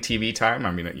is getting TV time.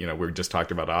 I mean, we just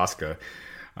talked about Asuka.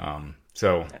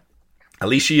 So at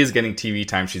least she is getting TV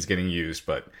time. She's getting used,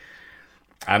 but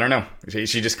I don't know.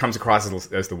 She just comes across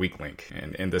as the weak link.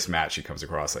 And in this match, she comes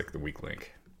across like the weak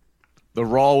link. The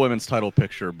Raw Women's title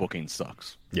picture booking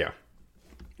sucks. Yeah.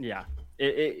 Yeah.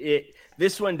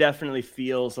 This one definitely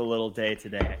feels a little day to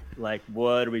day. Like,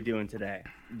 what are we doing today?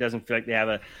 It doesn't feel like they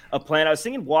have a plan. I was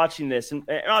thinking watching this, and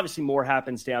obviously more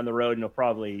happens down the road, and they'll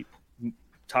probably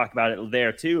talk about it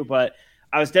there too. But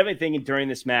I was definitely thinking during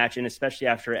this match, and especially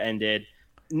after it ended,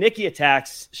 Nikki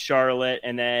attacks Charlotte,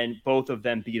 and then both of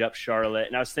them beat up Charlotte.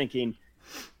 And I was thinking,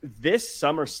 this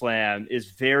SummerSlam is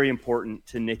very important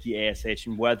to Nikki ASH,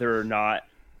 and whether or not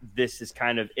this is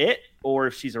kind of it, or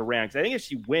if she's around. Because I think if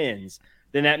she wins,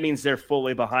 then that means they're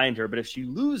fully behind her. But if she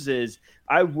loses,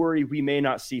 I worry we may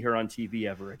not see her on TV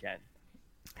ever again.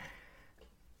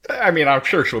 I mean, I'm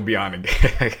sure she'll be on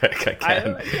again.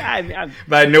 I'm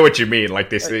but I know what you mean. Like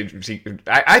they say,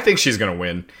 I think she's going to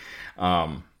win.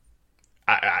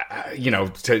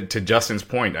 To Justin's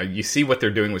point, you see what they're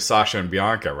doing with Sasha and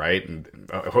Bianca, right? And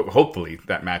hopefully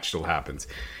that match still happens.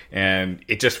 And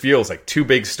it just feels like two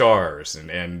big stars,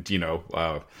 and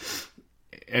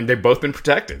they've both been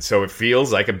protected, so it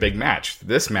feels like a big match.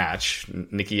 This match,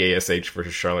 Nikki ASH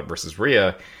versus Charlotte versus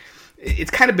Rhea,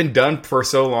 it's kind of been done for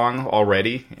so long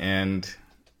already, and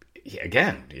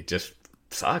again, it just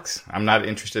sucks. I'm not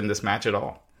interested in this match at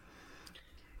all.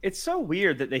 It's so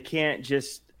weird that they can't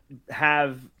just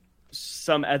have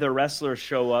some other wrestler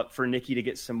show up for Nikki to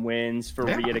get some wins, for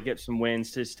Rhea to get some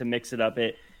wins, just to mix it up.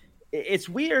 It's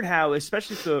weird how,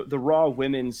 especially the Raw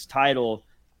Women's title,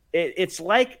 it's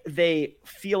like they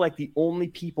feel like the only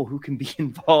people who can be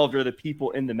involved are the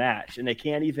people in the match, and they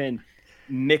can't even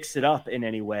mix it up in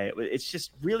any way. It's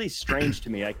just really strange to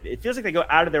me. Like, it feels like they go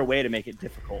out of their way to make it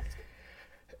difficult.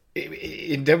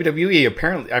 In WWE,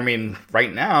 apparently, I mean,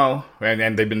 right now,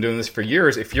 and they've been doing this for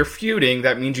years, if you're feuding,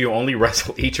 that means you only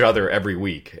wrestle each other every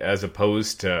week, as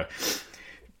opposed to,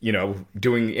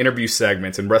 doing interview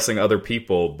segments and wrestling other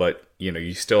people, but,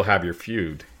 you still have your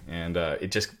feud. And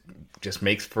it just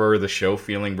makes for the show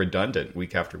feeling redundant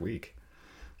week after week.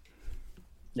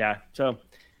 Yeah, so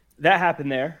that happened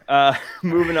there.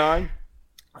 Moving on.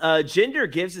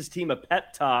 Jinder gives his team a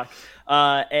pep talk,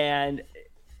 and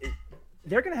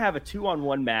they're going to have a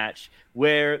 2-on-1 match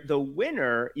where the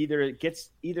winner either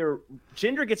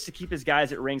Jinder gets to keep his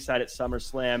guys at ringside at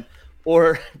SummerSlam,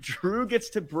 or Drew gets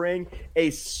to bring a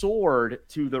sword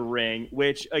to the ring,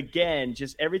 which, again,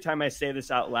 just every time I say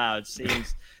this out loud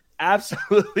seems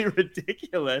absolutely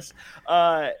ridiculous.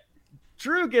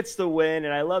 Drew gets the win,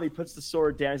 and I love he puts the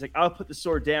sword down. He's like, I'll put the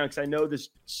sword down because I know this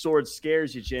sword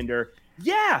scares you, Jinder.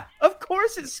 Yeah, of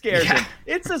course it scares him.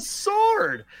 It's a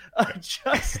sword.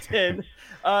 Justin,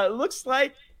 looks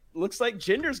like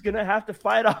Jinder's gonna have to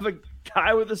fight off a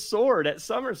guy with a sword at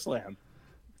SummerSlam.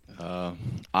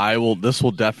 This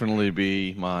will definitely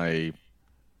be my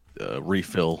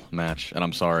refill match, and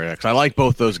I'm sorry because I like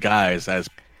both those guys as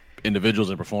individuals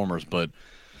and performers, but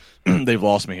they've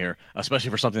lost me here,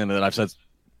 especially for something that I've said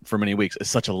for many weeks.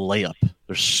 It's such a layup.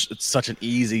 It's such an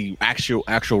easy,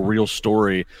 actual real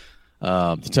story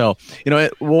to tell.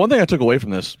 One thing I took away from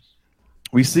this,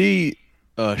 we see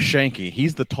Shanky.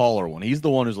 He's the taller one. He's the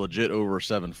one who's legit over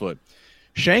 7 foot.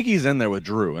 Shanky's in there with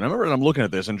Drew, and I remember I'm looking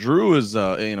at this, and Drew is,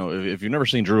 if you've never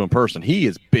seen Drew in person, he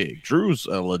is big. Drew's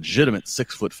a legitimate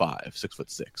 6'5",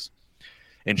 6'6",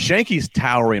 and Shanky's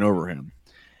towering over him.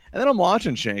 And then I'm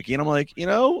watching Shanky, and I'm like,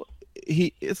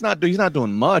 he's not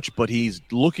doing much, but he's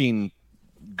looking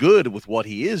good with what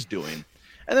he is doing.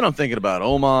 And then I'm thinking about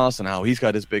Omos and how he's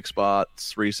got his big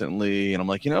spots recently, and I'm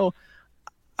like, when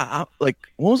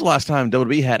was the last time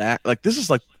WWE had this is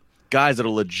like guys that are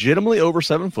legitimately over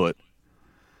 7 foot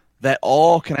that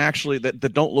all can actually that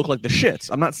don't look like the shits.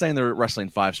 I'm not saying they're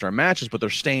wrestling 5-star matches, but they're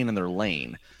staying in their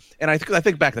lane. And I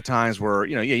think back to times where,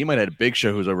 you might have had a Big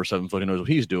Show who's over 7 foot who knows what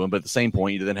he's doing, but at the same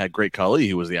point, you then had Great Khali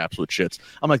who was the absolute shits.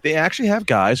 I'm like, they actually have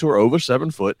guys who are over 7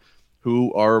 foot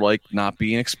who are like not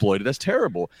being exploited as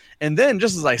terrible. And then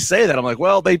just as I say that, I'm like,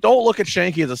 well, they don't look at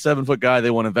Shanky as a 7 foot guy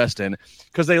they want to invest in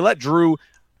because they let Drew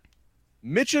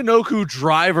Michinoku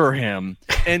driver him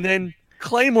and then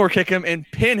Claymore kick him and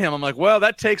pin him. I'm like, well,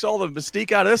 that takes all the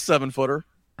mystique out of this 7 footer.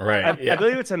 Right. I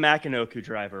believe it's a Makinoku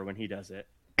driver when he does it.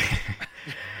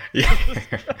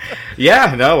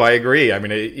 Yeah, no, I agree. I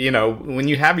mean, when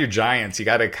you have your giants, you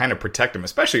got to kind of protect them,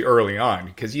 especially early on,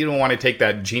 because you don't want to take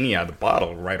that genie out of the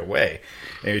bottle right away.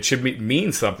 And it should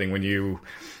mean something when you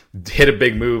hit a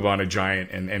big move on a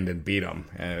giant and then beat them.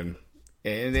 And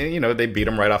they beat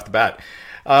them right off the bat.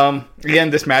 Again,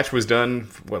 this match was done,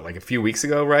 a few weeks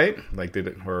ago, right?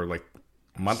 Or a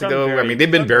month ago? I mean,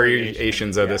 they've been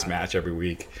variations of this match every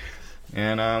week.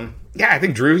 And, I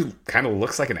think Drew kind of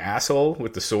looks like an asshole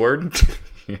with the sword,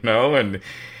 and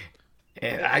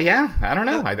I don't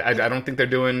know. I don't think they're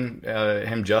doing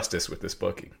him justice with this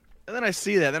booking. And then I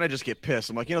see that, then I just get pissed.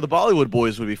 I'm like, the Bollywood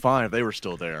Boys would be fine if they were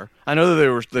still there. I know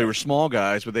that they were small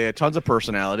guys, but they had tons of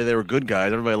personality. They were good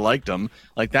guys. Everybody liked them.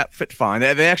 Like, that fit fine.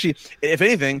 They actually, if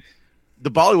anything,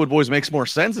 the Bollywood Boys makes more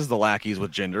sense as the lackeys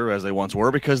with Jinder as they once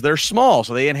were because they're small,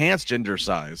 so they enhance Jinder's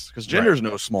size. Because Jinder's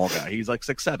no small guy. He's like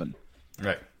 6'7".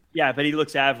 Right. Yeah, but he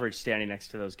looks average standing next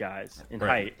to those guys in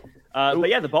height. But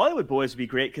yeah, the Bollywood Boys would be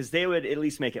great because they would at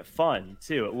least make it fun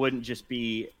too. It wouldn't just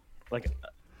be like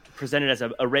presented as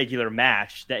a regular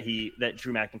match that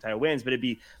Drew McIntyre wins, but it'd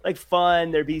be like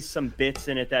fun. There'd be some bits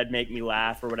in it that'd make me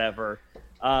laugh or whatever.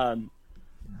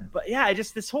 But yeah,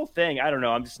 this whole thing, I don't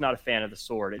know. I'm just not a fan of the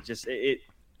sword.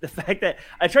 The fact that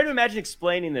I try to imagine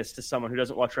explaining this to someone who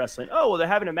doesn't watch wrestling. Oh, well, they're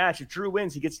having a match. If Drew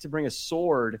wins, he gets to bring a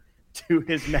sword to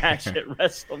his match at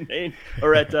WrestleMania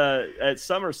or at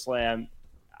SummerSlam.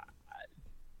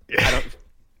 I don't.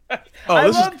 I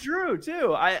love Drew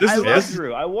too. I love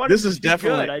Drew. I want this to be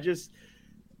good.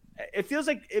 It feels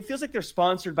like they're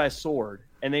sponsored by Sword,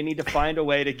 and they need to find a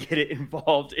way to get it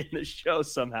involved in the show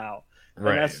somehow.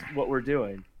 Right. And that's what we're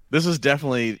doing. This is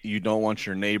definitely, you don't want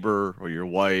your neighbor or your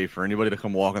wife or anybody to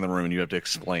come walk in the room and you have to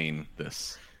explain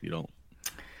this. You don't.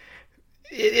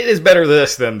 It is better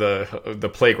this than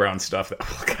the playground stuff that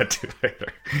we'll get to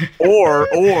later.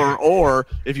 or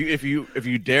if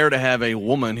you dare to have a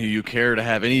woman who you care to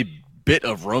have any bit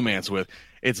of romance with,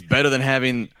 it's better than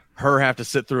having her have to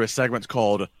sit through a segment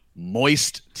called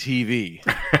Moist TV.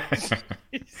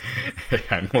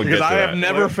 Because I have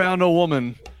never found a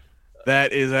woman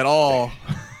that is at all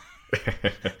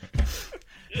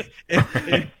in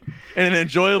an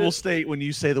enjoyable state when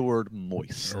you say the word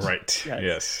moist. Right.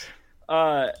 Yes.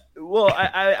 Well,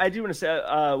 I do want to say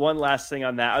one last thing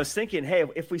on that. I was thinking, hey,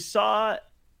 if we saw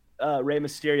Rey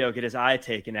Mysterio get his eye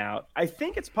taken out, I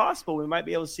think it's possible we might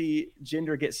be able to see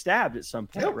Jinder get stabbed at some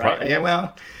point, right? Yeah,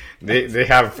 well, they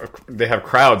have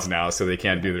crowds now, so they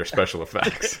can't do their special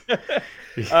effects.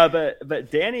 But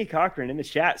Danny Cochran in the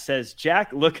chat says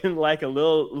Jack looking like a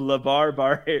little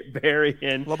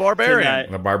LaBarbarian.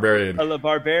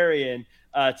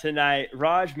 Tonight.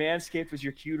 Raj, Manscaped was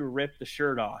your cue to rip the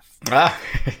shirt off.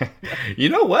 You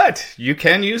know what? You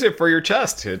can use it for your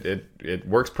chest. It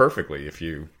works perfectly if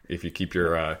you keep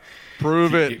your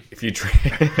prove it. If you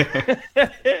train.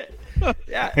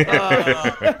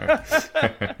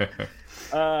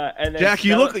 And then Jack,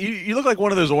 you look like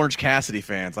one of those Orange Cassidy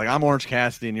fans. Like I'm Orange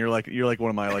Cassidy, and you're like one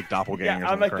of my like doppelgangers. Yeah,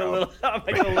 I'm like the little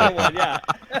one. Yeah,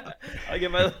 I'll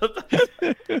get my little.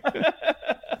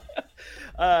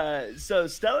 So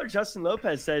Stellar Justin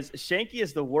Lopez says Shanky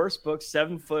is the worst booked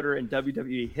 7-footer in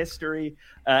WWE history.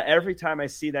 Every time I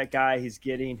see that guy, he's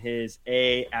getting his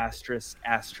A**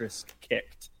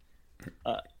 kicked.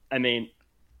 I mean,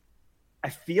 I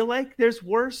feel like there's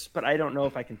worse, but I don't know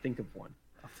if I can think of one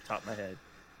off the top of my head.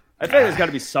 I feel like there's got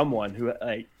to be someone who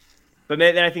like, but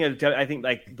then I think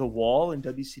like The Wall in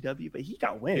WCW, but he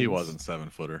got wins. He wasn't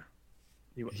 7-footer.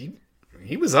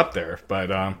 He was up there,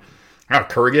 but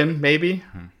Kurgan maybe.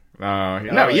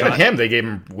 Even him. They gave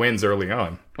him wins early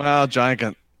on. Well, Giant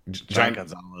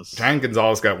Gonzalez. Giant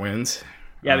Gonzalez got wins.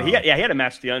 Yeah, but he had to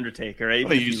match the Undertaker. Right?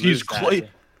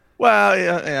 Well,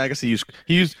 I guess he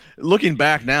used. Looking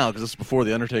back now, because this is before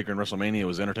the Undertaker in WrestleMania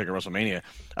was Undertaker WrestleMania.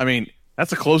 I mean, that's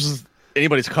the closest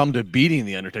anybody's come to beating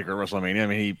the Undertaker at WrestleMania. I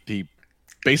mean, he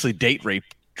basically date rape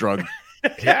drug.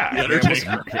 Yeah,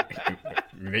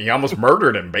 he almost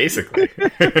murdered him, basically.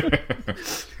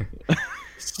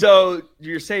 So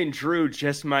you're saying Drew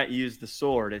just might use the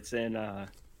sword? It's in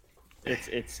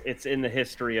it's in the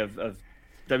history of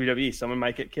WWE. Someone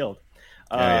might get killed.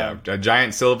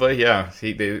 Giant Silva. Yeah,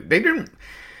 they didn't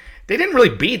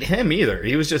really beat him either.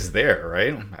 He was just there,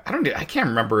 right? I can't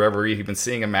remember ever even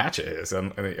seeing a match of his,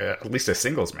 at least a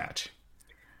singles match.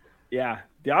 Yeah,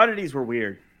 the oddities were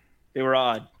weird. They were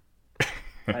odd.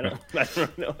 I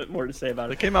don't know what more to say about it.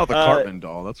 They came out with a Cartman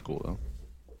doll. That's cool though.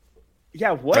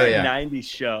 Yeah, what a 90s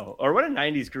show. Or what a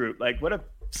 90s group. Like, what a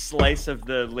slice of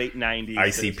the late 90s.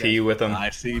 ICP with them.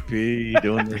 ICP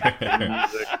doing the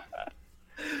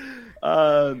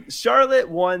music. Charlotte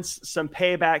wants some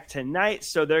payback tonight,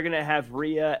 so they're going to have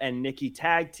Rhea and Nikki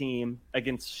tag team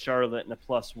against Charlotte in a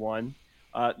 +1.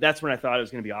 That's when I thought it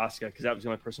was going to be Asuka, because that was the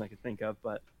only person I could think of.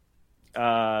 But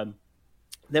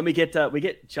then we get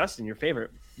Justin, your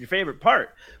favorite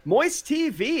part, Moist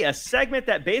TV, a segment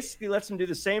that basically lets them do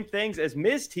the same things as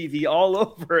Miz TV all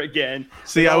over again.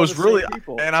 See, I was really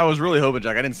hoping,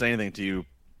 Jack. I didn't say anything to you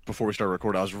before we started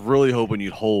recording. I was really hoping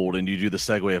you'd hold and you do the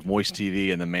segue of Moist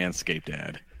TV and the Manscaped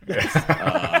ad.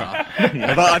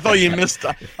 I thought you missed.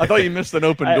 I thought you missed an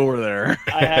open door there.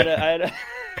 I had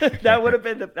that would have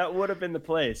been the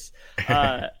place.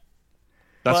 That's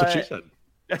what she said.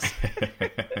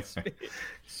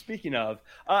 Speaking of,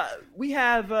 we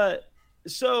have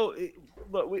so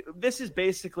look. This is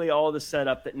basically all the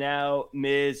setup that now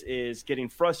Miz is getting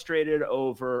frustrated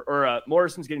over, or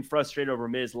Morrison's getting frustrated over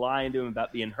Miz lying to him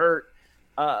about being hurt.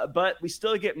 But we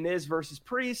still get Miz versus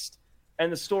Priest, and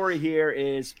the story here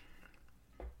is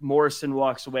Morrison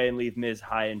walks away and leaves Miz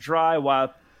high and dry,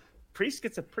 while Priest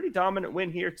gets a pretty dominant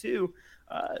win here too.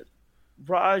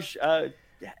 Raj,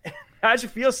 how'd you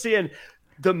feel seeing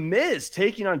The Miz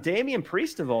taking on Damian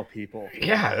Priest of all people?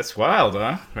 Yeah, that's wild,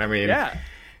 huh? I mean,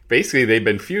 basically they've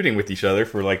been feuding with each other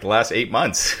for like the last 8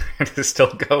 months, and it's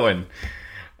still going.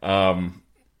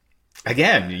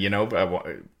 Again,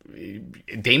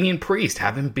 Damian Priest,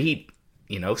 have him beat,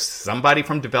 somebody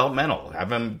from developmental,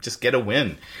 have him just get a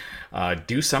win,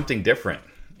 do something different.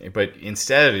 But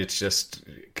instead, it's just,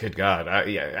 good God,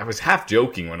 I was half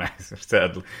joking when I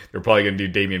said they're probably going to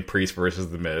do Damian Priest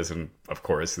versus The Miz, and of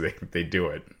course they do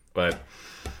it. But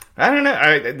I don't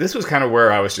know. This was kind of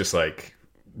where I was just like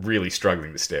really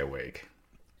struggling to stay awake.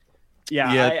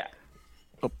 Yeah.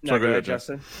 Go ahead,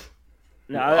 Justin.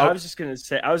 No, I was just gonna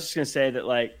say that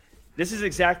like this is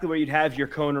exactly where you'd have your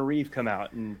Kona Reeve come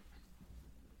out and.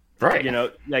 Right.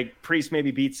 Like Priest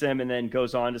maybe beats him and then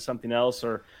goes on to something else,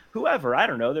 or whoever. I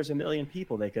don't know. There's a million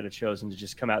people they could have chosen to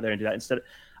just come out there and do that instead.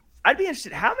 I'd be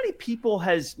interested. How many people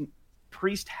has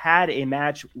Priest had a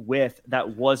match with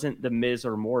that wasn't The Miz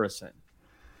or Morrison?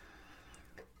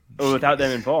 Or without them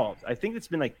involved? I think it's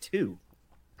been like 2.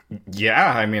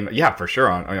 Yeah, I mean, yeah, for sure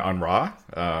on Raw.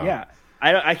 Yeah,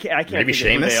 I can't maybe think of who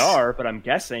Sheamus? they are, but I'm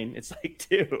guessing it's like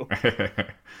two.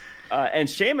 And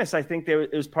Sheamus, I think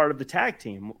it was part of the tag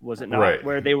team, was it not? Right.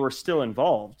 Where they were still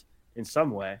involved in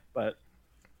some way, but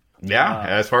Yeah,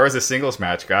 as far as a singles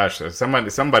match, gosh,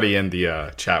 somebody in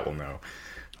the chat will know.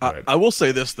 But- I will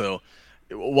say this though,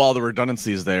 while the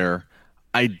redundancy is there,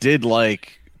 I did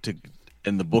like to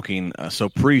in the booking. So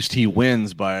Priest, he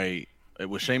wins by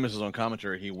with Sheamus' own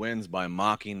commentary. He wins by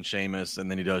mocking Sheamus, and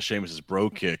then he does Sheamus' bro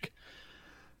kick.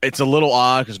 It's a little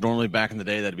odd because normally back in the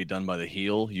day that'd be done by the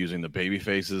heel using the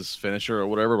babyface's finisher or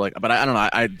whatever. Like, but I don't know.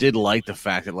 I did like the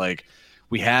fact that like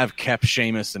we have kept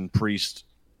Sheamus and Priest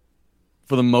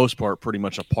for the most part pretty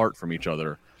much apart from each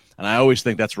other, and I always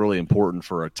think that's really important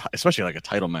for especially like a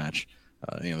title match.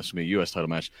 This is going to be a U.S. title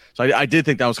match. So I did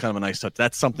think that was kind of a nice touch.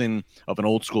 That's something of an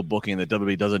old school booking that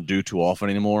WWE doesn't do too often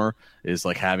anymore, is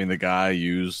like having the guy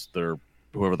use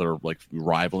whoever they're like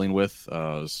rivaling with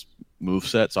move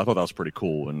set. So I thought that was pretty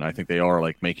cool. And I think they are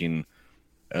like making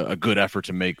a good effort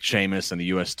to make Sheamus and the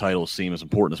U.S. title seem as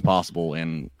important as possible.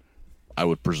 And I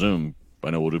would presume,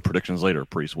 I know we'll do predictions later,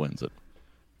 Priest wins it.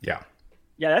 Yeah.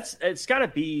 Yeah, it's got to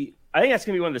be. I think that's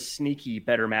going to be one of the sneaky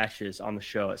better matches on the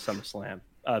show at SummerSlam.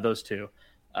 Those two,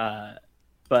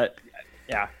 but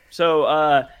yeah.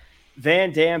 So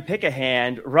Van Dam, pick a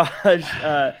hand. Raj,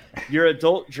 your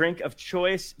adult drink of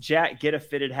choice. Jack, get a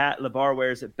fitted hat. LeVar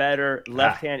wears it better.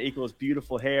 Left hand equals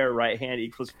beautiful hair. Right hand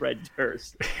equals Fred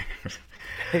Durst.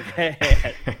 Pick a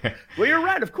hand. Well, you're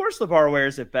right. Of course, LeVar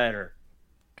wears it better.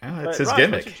 Oh, But it's his Raj,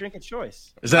 gimmick. what's your drink of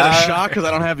choice? Is that a shot because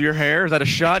I don't have your hair? Is that a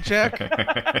shot, Jack?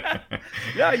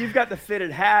 No, you've got the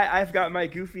fitted hat. I've got my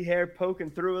goofy hair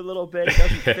poking through a little bit. It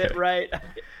doesn't fit right.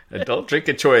 Adult drink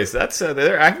of choice. That's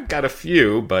I've got a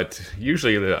few, but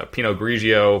usually the Pinot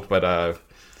Grigio,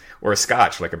 or a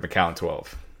Scotch like a Macallan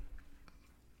 12.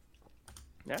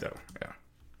 Yeah. So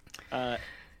yeah. Uh,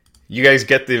 You guys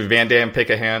get the Van Dam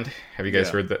pick a hand? Have you guys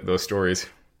Yeah. heard those stories?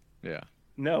 Yeah.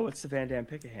 no, what's the Van Dam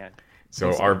pick a hand?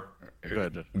 So Go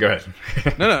ahead. go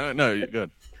ahead. No, you're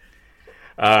good.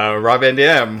 Rob Van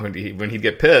Dam, when he'd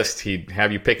get pissed, he'd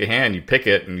have you pick a hand, you pick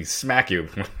it, and he'd smack you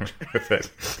with it.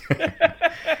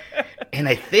 And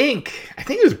I think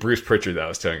it was Bruce Pritchard that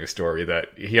was telling a story that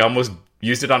he almost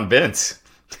used it on Vince.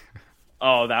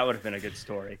 Oh, that would have been a good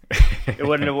story. It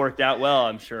wouldn't have worked out well,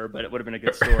 I'm sure, but it would have been a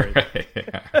good story.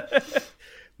 Yeah.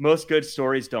 Most good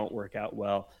stories don't work out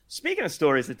well. Speaking of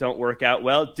stories that don't work out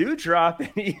well, Doudrop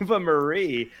and Eva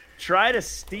Marie try to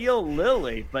steal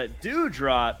Lily, but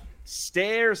Doudrop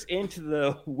stares into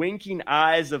the winking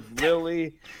eyes of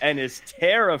Lily and is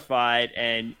terrified.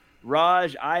 And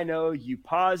Raj, I know you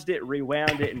paused it,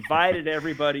 rewound it, invited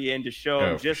everybody in to show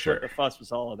them just sure. what the fuss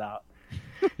was all about.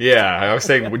 Yeah, I was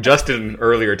saying with Justin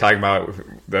earlier talking about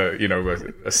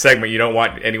a segment you don't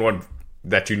want anyone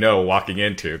that you know walking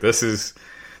into. This is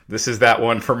that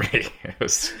one for me.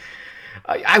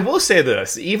 I will say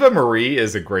this: Eva Marie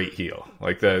is a great heel.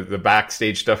 Like the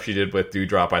backstage stuff she did with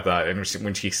Doudrop, I thought, and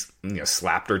when she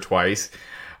slapped her twice,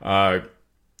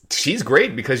 she's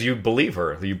great because you believe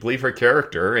her, you believe her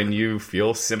character, and you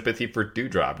feel sympathy for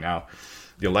Doudrop. Now,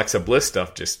 the Alexa Bliss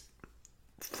stuff just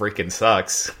freaking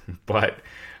sucks, but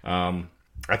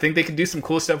I think they could do some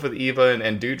cool stuff with Eva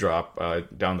and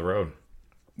Doudrop down the road.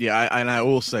 Yeah, I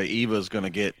will say Eva's going to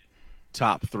get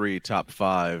top 3, top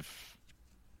 5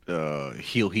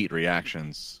 heel heat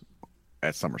reactions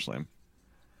at SummerSlam.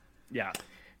 Yeah.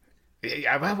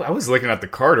 I was looking at the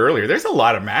card earlier. There's a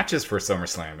lot of matches for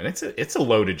SummerSlam, and it's a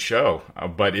loaded show,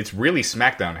 but it's really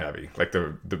SmackDown heavy. Like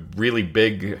the really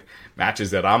big matches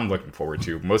that I'm looking forward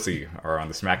to mostly are on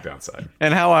the SmackDown side.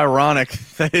 And how ironic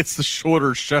that it's the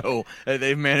shorter show.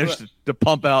 They've managed to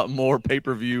pump out more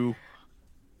pay-per-view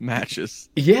matches.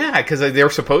 Yeah, because they were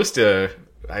supposed to.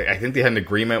 I think they had an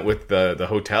agreement with the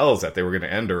hotels that they were going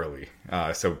to end early,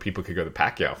 so people could go to the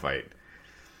Pacquiao fight.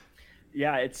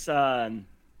 Yeah, it's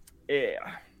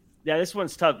this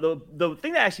one's tough. The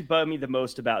thing that actually bugged me the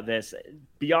most about this,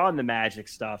 beyond the magic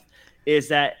stuff, is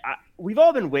that we've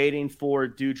all been waiting for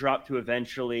Doudrop to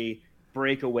eventually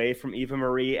break away from Eva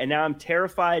Marie, and now I'm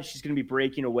terrified she's going to be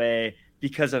breaking away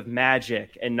because of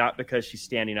magic and not because she's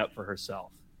standing up for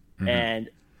herself. Mm-hmm. And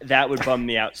that would bum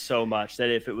me out so much, that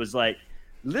if it was like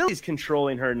Lily's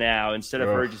controlling her now instead of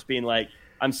her just being like,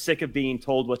 I'm sick of being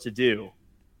told what to do.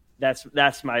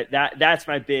 That's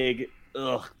my big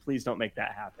please don't make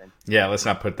that happen. Yeah, let's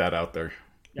not put that out there.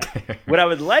 Yeah. What I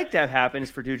would like to have happen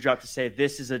is for Doudrop to say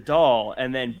this is a doll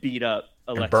and then beat up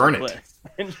Alexa burn Bliss.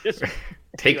 It. And just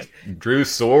take Drew's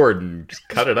sword and just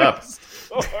cut it up.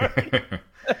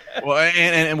 Well,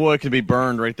 and well, it can be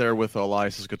burned right there with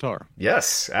Elias's guitar.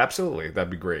 Yes, absolutely. That'd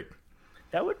be great.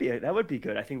 That would be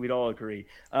good. I think we'd all agree.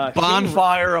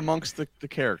 Bonfire amongst the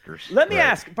characters. Let me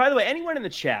ask, by the way, anyone in the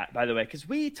chat, by the way, because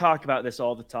we talk about this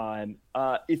all the time.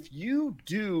 If you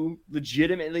do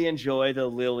legitimately enjoy the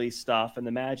Lily stuff and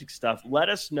the Magic stuff, let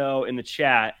us know in the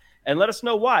chat and let us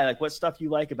know why, like what stuff you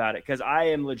like about it. Because I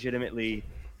am legitimately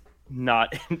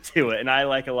not into it, and I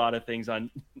like a lot of things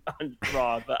on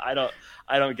Raw, but I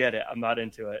don't get it. I'm not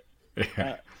into it.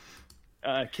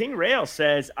 King Rail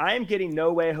says, I am getting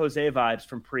No Way Jose vibes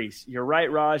from Priest. You're right,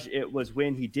 Raj. It was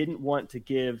when he didn't want to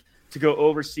go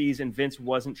overseas and Vince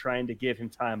wasn't trying to give him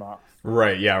time off.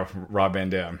 Right, yeah, Rob Van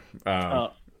Dam.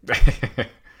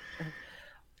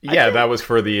 Yeah, that was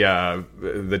for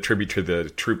the tribute to the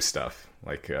troop stuff.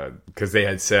 Like, because they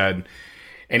had said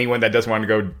anyone that doesn't want to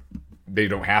go, they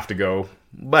don't have to go,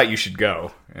 but you should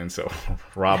go. And so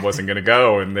Rob wasn't going to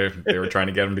go, and they were trying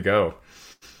to get him to go.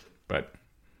 But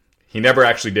he never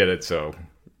actually did it, so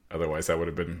otherwise that would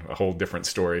have been a whole different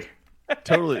story.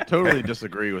 Totally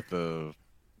disagree with the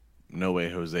No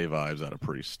Way Jose vibes out of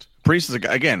Priest. Priest is,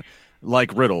 again,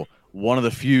 like Riddle, one of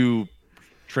the few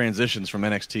transitions from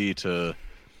NXT to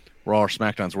Raw or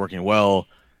SmackDown's working well.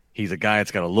 He's a guy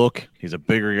that's got a look. He's a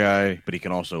bigger guy, but he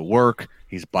can also work.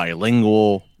 He's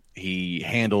bilingual. He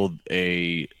handled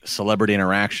a celebrity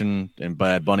interaction in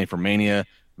Bad Bunny for Mania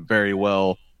very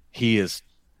well. He has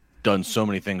done so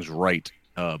many things right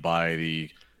by the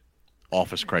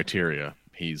office criteria.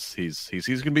 He's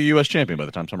going to be U.S. champion by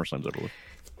the time SummerSlam's over with.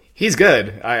 He's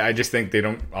good. I just think they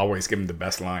don't always give him the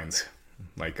best lines.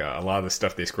 Like a lot of the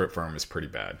stuff they script for him is pretty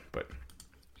bad. But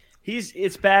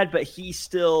it's bad, but he's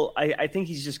still. I think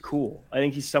he's just cool. I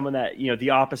think he's someone that, the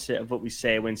opposite of what we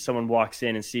say when someone walks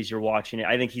in and sees you're watching it.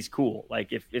 I think he's cool.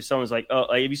 Like if someone's like, oh,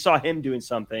 like if you saw him doing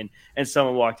something and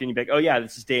someone walked in, you'd be like, oh yeah,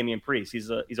 this is Damian Priest. He's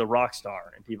a rock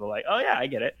star, and people are like, oh yeah, I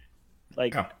get it.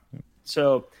 Like,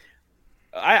 so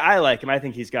I like him. I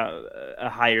think he's got a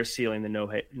higher ceiling than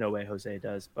No Way Jose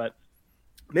does. But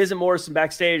Miz and Morrison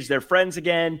backstage, they're friends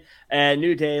again, and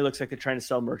New Day looks like they're trying to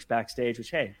sell merch backstage, which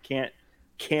hey, can't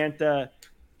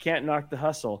knock the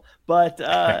hustle. But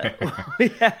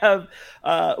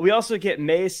we also get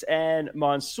Mace and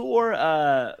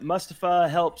Mansoor. Mustafa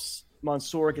helps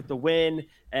Mansoor get the win,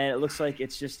 and it looks like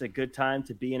it's just a good time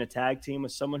to be in a tag team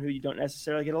with someone who you don't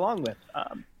necessarily get along with.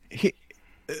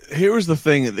 Here was the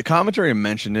thing. The commentary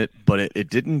mentioned it, but it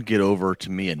didn't get over to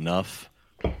me enough.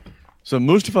 So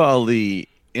Mustafa Ali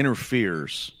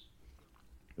interferes,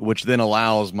 which then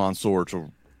allows Mansoor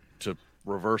to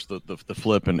reverse the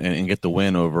flip and get the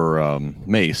win over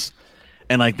Mace.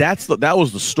 And like that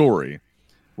was the story,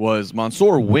 was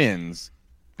Mansoor wins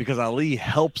because Ali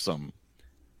helps him,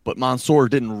 but Mansoor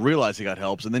didn't realize he got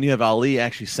helps. And then you have Ali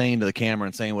actually saying to the camera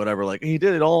and saying whatever, like he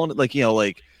did it all, like,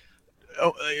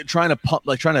 trying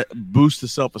to boost the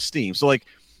self-esteem. So like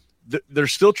they're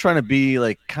still trying to be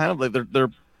like kind of like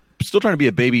they're still trying to be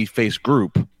a baby face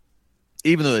group,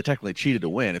 even though they technically cheated to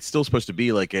win. It's still supposed to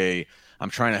be like I'm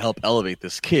trying to help elevate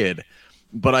this kid,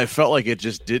 but I felt like it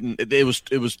just didn't. It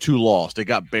was too lost. It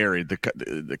got buried.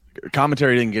 The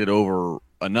commentary didn't get it over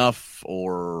enough,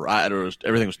 or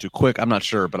everything was too quick. I'm not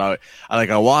sure, but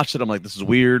I watched it. I'm like, this is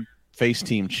weird. Face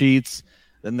team cheats.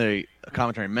 Then the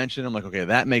commentary mentioned, I'm like, okay,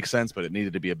 that makes sense, but it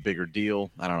needed to be a bigger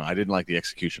deal. I don't know. I didn't like the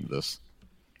execution of this.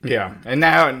 Yeah, and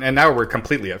now we're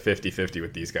completely at 50-50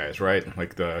 with these guys, right?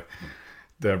 Like the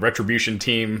Retribution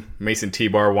team, Mason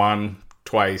T-Bar won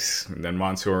twice, and then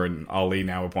Mansoor and Ali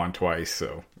now have won twice,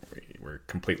 so we're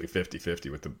completely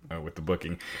 50-50 with the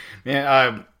booking.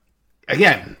 Yeah,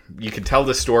 again, you can tell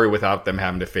this story without them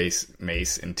having to face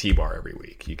Mace and T-Bar every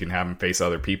week. You can have them face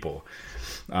other people.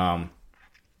 But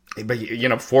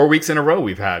 4 weeks in a row,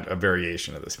 we've had a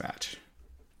variation of this match.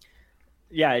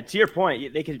 Yeah, to your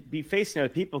point, they could be facing other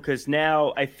people because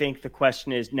now I think the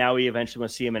question is, now we eventually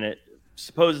want to see them in it.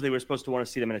 Supposedly, we're supposed to want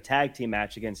to see them in a tag team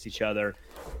match against each other,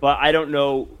 but I don't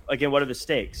know. Again, what are the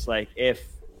stakes? Like, if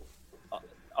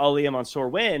Ali and Mansoor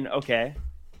win, okay,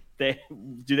 do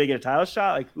they get a title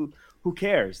shot? Like, who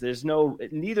cares? There's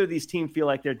neither of these teams feel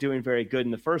like they're doing very good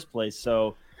in the first place.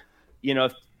 So,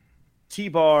 if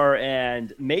T-Bar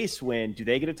and Mace win, do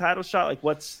they get a title shot? Like,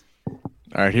 what's all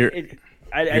right here?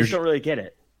 I just don't really get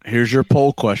it. Here's your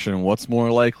poll question: what's more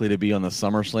likely to be on the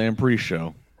SummerSlam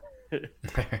pre-show?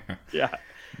 Yeah,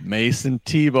 Mason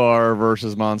T-Bar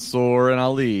versus Mansoor and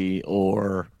Ali,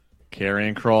 or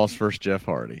Karrion Kross versus Jeff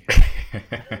Hardy?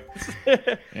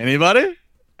 Anybody?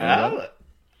 I'll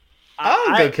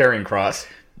go Karrion Kross.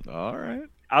 All right,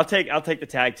 I'll take the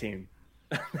tag team.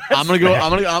 I'm gonna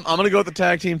go with the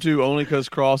tag team too, only because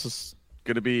Kross is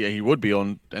going to be. He would be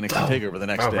on NXT Takeover the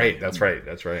next day. Right, that's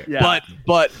right. Yeah.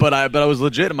 But I was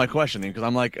legit in my questioning because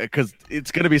I'm like, because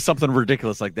it's going to be something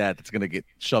ridiculous like that's going to get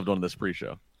shoved on this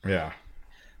pre-show. Yeah.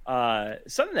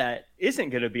 Something that isn't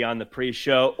going to be on the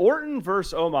pre-show, Orton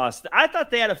versus Omos. I thought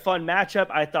they had a fun matchup.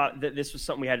 I thought that this was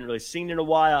something we hadn't really seen in a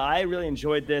while. I really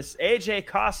enjoyed this. AJ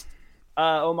cost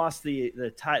Omos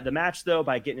the match, though,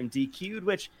 by getting him DQ'd,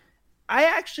 which I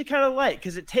actually kind of like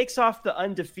because it takes off the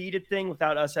undefeated thing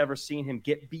without us ever seeing him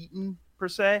get beaten, per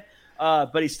se.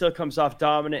 But he still comes off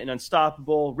dominant and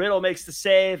unstoppable. Riddle makes the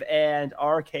save, and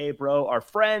RK Bro are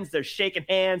friends. They're shaking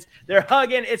hands. They're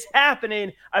hugging. It's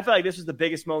happening. I feel like this was the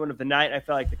biggest moment of the night. I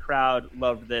feel like the crowd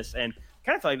loved this, and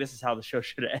kind of feel like this is how the show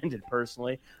should have ended,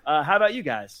 personally. How about you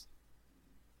guys?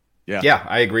 Yeah,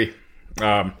 I agree.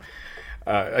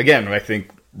 Again, I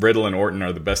think Riddle and Orton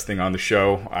are the best thing on the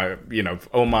show.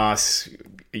 Omos,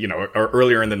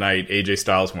 earlier in the night, AJ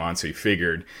Styles won, so he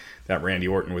figured that Randy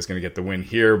Orton was going to get the win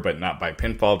here, but not by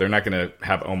pinfall. They're not going to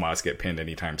have Omos get pinned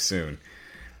anytime soon.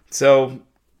 So,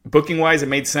 booking-wise, it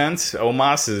made sense.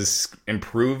 Omos has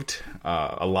improved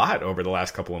a lot over the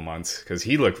last couple of months because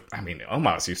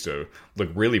Omos used to look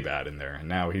really bad in there, and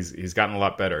now he's gotten a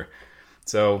lot better.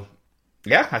 So,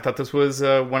 yeah, I thought this was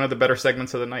one of the better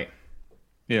segments of the night.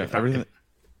 Yeah,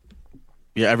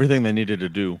 everything they needed to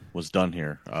do was done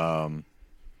here.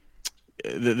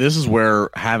 This is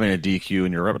where having a DQ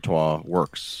in your repertoire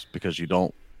works because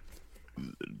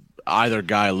either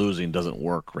guy losing doesn't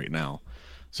work right now.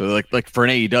 So like for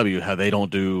an AEW, how they don't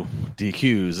do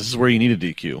DQs, this is where you need a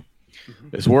DQ. Mm-hmm.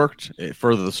 It's worked. It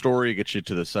further the story, gets you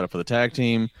to the setup for the tag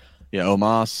team. Yeah,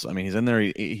 Omos, he's in there.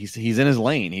 He's in his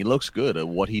lane. He looks good at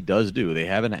what he does do. They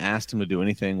haven't asked him to do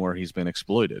anything where he's been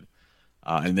exploited.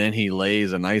 And then he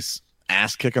lays a nice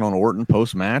ass kicking on Orton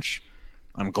post-match.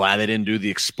 I'm glad they didn't do the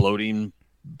exploding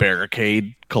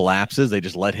barricade collapses. They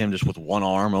just let him just with one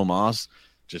arm, Omos,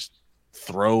 just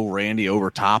throw Randy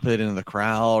over top it into the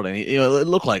crowd. And it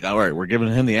looked like, all right, we're giving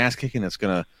him the ass kicking that's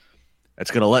gonna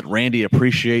let Randy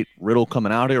appreciate Riddle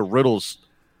coming out here. Riddle's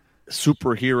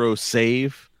superhero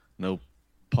save, no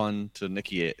pun to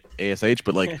Nikki ASH,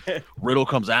 but like Riddle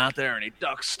comes out there and he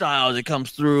ducks Styles, he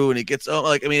comes through and he gets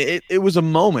it was a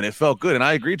moment. It felt good, and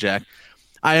I agree, Jack.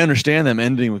 I understand them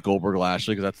ending with Goldberg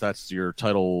Lashley because that's your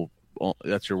title,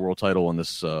 that's your world title on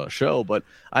this show. But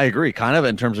I agree, kind of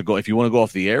in terms of if you want to go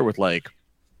off the air with like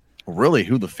really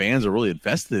who the fans are really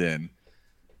invested in.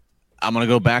 I'm going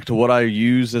to go back to what I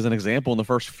used as an example in the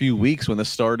first few weeks when this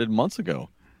started months ago.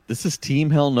 This is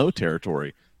Team Hell No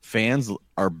territory. Fans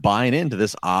are buying into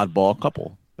this oddball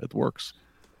couple. It works.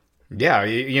 Yeah,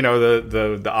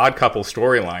 the odd couple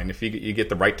storyline, if you get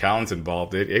the right talents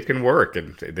involved, it can work.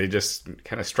 And they just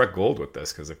kind of struck gold with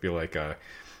this because I feel like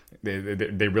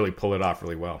they really pull it off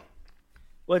really well.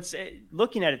 Well,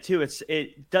 looking at it too,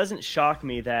 it doesn't shock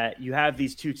me that you have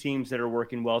these two teams that are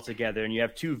working well together, and you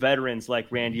have two veterans like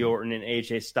Randy Orton and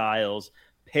AJ Styles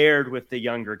paired with the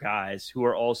younger guys who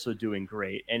are also doing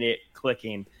great, and it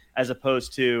clicking as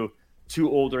opposed to two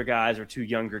older guys or two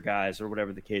younger guys or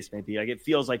whatever the case may be. Like, it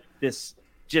feels like this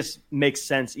just makes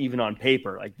sense even on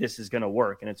paper. Like, this is going to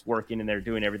work, and it's working, and they're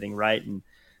doing everything right. And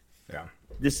yeah,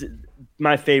 this is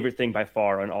my favorite thing by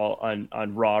far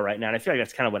on Raw right now. And I feel like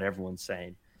that's kind of what everyone's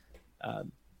saying.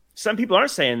 Some people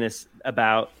aren't saying this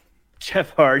about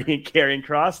Jeff Hardy and Karrion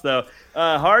Kross, though.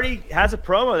 Hardy has a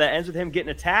promo that ends with him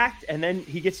getting attacked, and then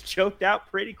he gets choked out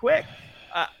pretty quick.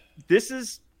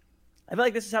 I feel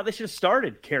like this is how they should have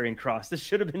started Karrion Kross. This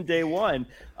should have been day one.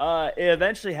 It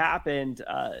eventually happened.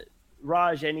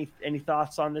 Raj, any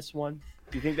thoughts on this one?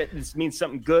 Do you think that this means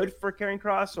something good for Karrion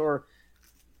Kross, or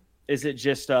is it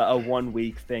just a 1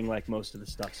 week thing like most of the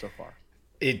stuff so far?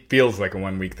 It feels like a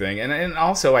 1 week thing. And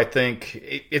also I think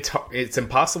it's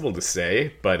impossible to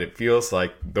say, but it feels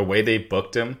like the way they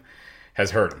booked him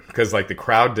has hurt him. Because like the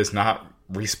crowd does not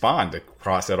respond to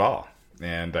Kross at all.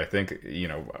 And I think,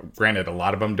 granted, a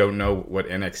lot of them don't know what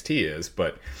NXT is,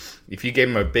 but if you gave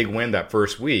him a big win that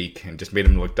first week and just made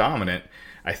him look dominant,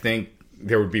 I think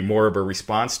there would be more of a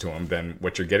response to him than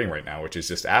what you're getting right now, which is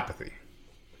just apathy.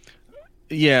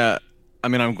 Yeah, I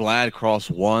mean, I'm glad Kross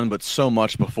won, but so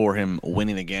much before him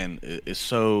winning again is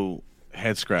so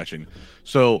head-scratching.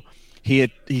 So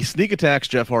he sneak attacks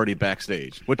Jeff Hardy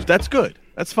backstage, which that's good.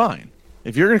 That's fine.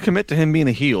 If you're going to commit to him being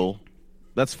a heel,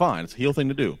 that's fine. It's a heel thing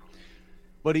to do.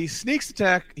 But he sneak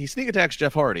attacks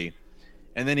Jeff Hardy,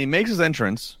 and then he makes his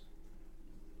entrance.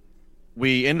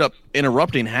 We end up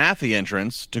interrupting half the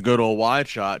entrance to go to a wide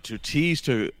shot to tease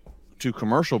to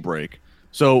commercial break.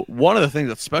 So one of the things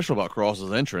that's special about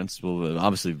Kross's entrance, well,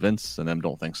 obviously Vince and them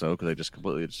don't think so because they just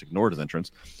completely ignored his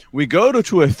entrance. We go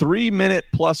to a 3-minute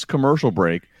plus commercial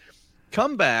break.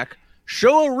 come back,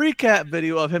 show a recap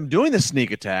video of him doing the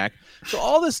sneak attack. So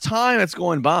all this time that's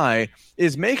going by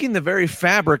is making the very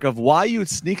fabric of why you would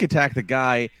sneak attack the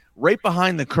guy right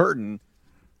behind the curtain.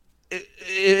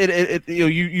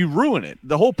 You ruin it.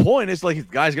 The whole point is like the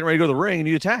guy's getting ready to go to the ring and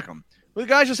you attack him. Well, the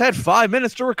guy just had 5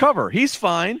 minutes to recover. He's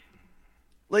fine.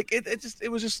 Like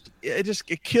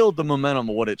it killed the momentum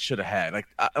of what it should have had. Like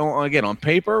again, on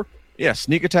paper, yeah,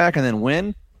 sneak attack and then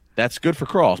win. That's good for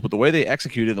Cross, but the way they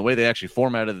executed, the way they actually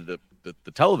formatted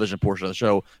the television portion of the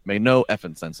show made no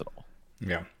effing sense at all.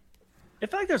 Yeah. I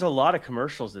feel like there's a lot of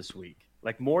commercials this week,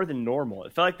 like more than normal.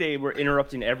 It felt like they were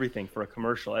interrupting everything for a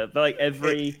commercial. I felt like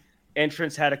every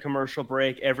entrance had a commercial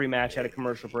break. Every match had a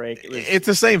commercial break. It's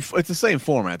the same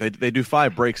format. They do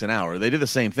 5 breaks an hour. They did the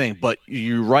same thing, but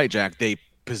you're right, Jack. They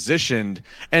positioned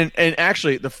and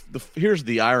actually here's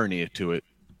the irony to it.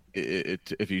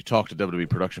 If you talk to WWE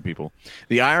production people,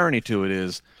 the irony to it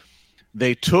is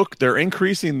they're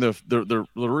increasing they're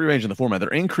rearranging the format. They're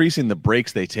increasing the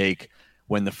breaks they take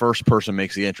when the first person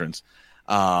makes the entrance.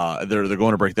 They're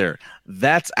going to break there.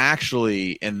 That's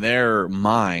actually in their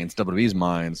minds, WWE's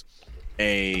minds,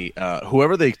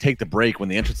 whoever they take the break when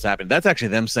the entrance happens, that's actually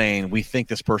them saying we think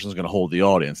this person's going to hold the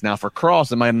audience. Now for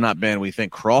Cross, it might have not been we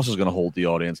think Cross is going to hold the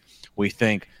audience. We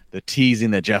think the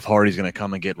teasing that Jeff Hardy's going to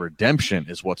come and get redemption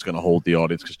is what's going to hold the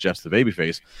audience because Jeff's the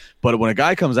babyface. But when a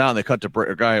guy comes out and they cut to break,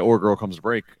 a guy or girl comes out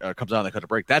and they cut to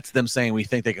break, that's them saying we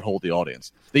think they can hold the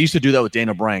audience. They used to do that with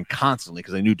Daniel Bryan constantly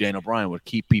because they knew Daniel Bryan would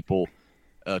keep people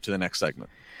to the next segment.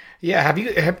 Yeah,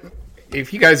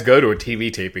 if you guys go to a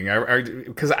TV taping,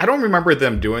 because I don't remember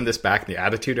them doing this back in the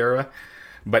Attitude Era.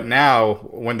 But now,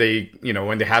 when they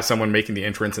have someone making the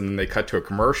entrance and then they cut to a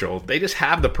commercial, they just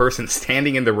have the person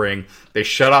standing in the ring. They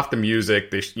shut off the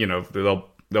music.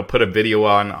 They'll put a video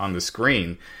on the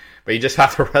screen, but you just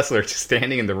have the wrestler just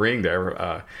standing in the ring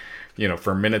there,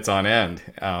 for minutes on end.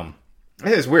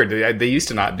 It's weird. They used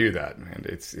to not do that, and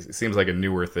it seems like a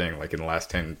newer thing, like in the last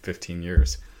 10, 15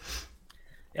 years.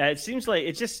 Yeah, it seems like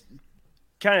it just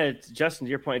kind of, Justin, to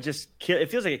your point, it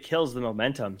feels like it kills the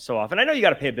momentum so often. I know you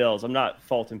got to pay bills. I'm not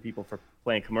faulting people for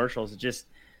playing commercials. It just,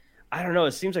 I don't know.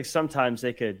 It seems like sometimes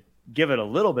they could give it a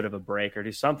little bit of a break or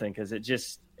do something because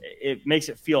it makes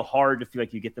it feel hard to feel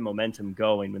like you get the momentum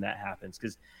going when that happens.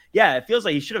 Because, yeah, it feels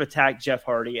like he should have attacked Jeff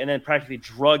Hardy and then practically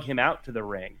drug him out to the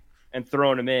ring and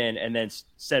thrown him in and then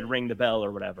said ring the bell or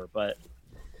whatever. But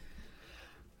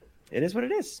it is what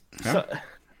it is. Yeah.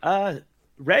 So,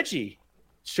 Reggie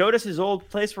showed us his old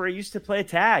place where he used to play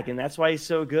tag, and that's why he's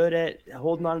so good at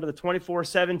holding on to the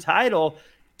 24/7 title.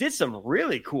 Did some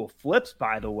really cool flips,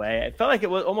 by the way. I felt like it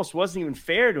almost wasn't even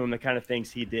fair to him, the kind of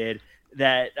things he did,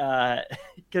 that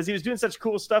because he was doing such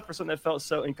cool stuff for something that felt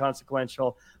so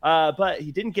inconsequential. But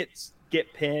he didn't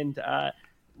get pinned.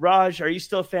 Raj, are you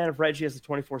still a fan of Reggie as the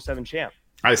 24/7 champ?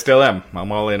 I still am.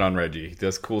 I'm all in on Reggie. He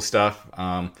does cool stuff.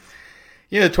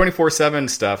 The 24/7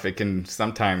 stuff, it can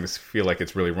sometimes feel like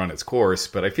it's really run its course,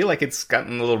 but I feel like it's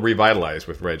gotten a little revitalized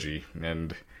with Reggie.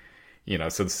 And,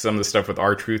 so some of the stuff with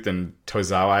R-Truth and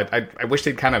Tozawa, I wish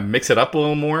they'd kind of mix it up a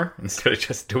little more instead of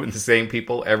just doing the same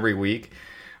people every week.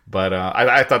 But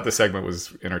I thought the segment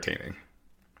was entertaining.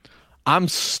 I'm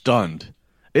stunned.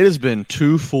 It has been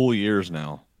 2 full years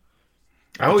now.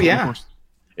 Oh, yeah.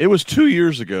 It was 2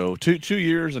 years ago, 2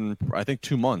 years and I think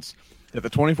 2 months, that the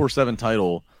 24/7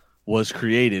 title was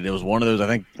created. It was one of those, I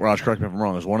think, Raj, correct me if I'm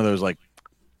wrong, it was one of those like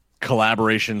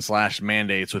collaboration /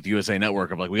 mandates with USA Network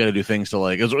of like, we got to do things to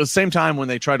like, it was at the same time when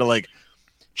they tried to like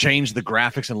change the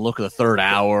graphics and look of the third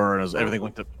hour and everything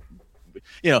went to,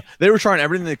 they were trying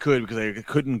everything they could because they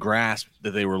couldn't grasp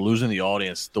that they were losing the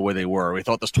audience the way they were. We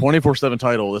thought this 24/7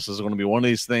 title, this is going to be one of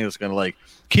these things that's going to like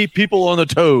keep people on the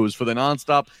toes for the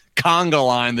nonstop conga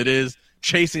line that is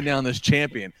chasing down this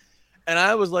champion. And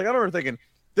I was like, I remember thinking,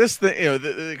 this thing,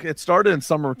 it started in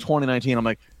summer of 2019. I'm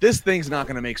like, this thing's not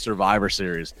going to make Survivor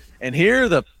Series. And here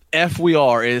the F we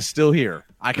are is still here.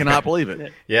 I cannot believe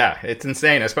it. Yeah, it's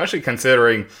insane, especially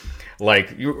considering,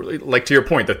 like to your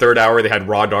point, the third hour they had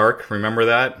Raw Dark. Remember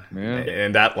that? Yeah.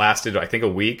 And that lasted, I think, a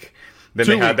week. Then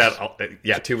 2 they had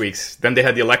weeks. 2 weeks. Then they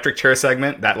had the electric chair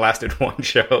segment. That lasted one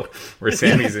show where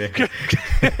Sami's in.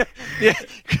 Yeah.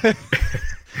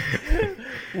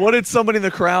 What did somebody in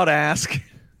the crowd ask?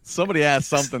 Somebody asked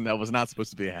something that was not supposed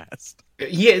to be asked.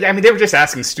 Yeah, I mean, they were just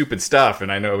asking stupid stuff, and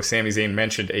I know Sami Zayn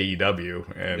mentioned AEW,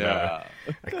 and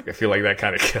I feel like that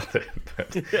kind of killed it.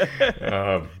 But,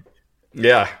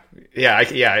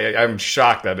 I'm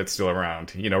shocked that it's still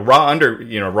around. Raw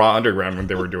Underground, when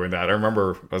they were doing that, I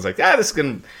remember I was like, this is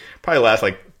gonna probably last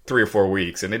like 3 or 4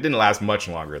 weeks, and it didn't last much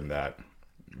longer than that.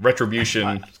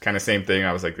 Retribution, kind of same thing.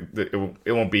 I was like,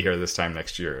 it won't be here this time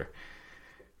next year.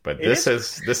 But this has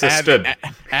stood.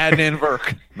 Adnan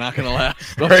Virk, not gonna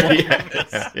last.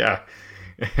 Yeah.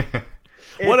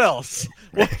 What else?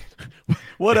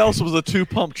 What else was a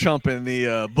two-pump chump in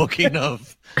the booking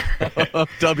of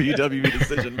WWE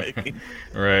decision making?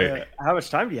 Right. How much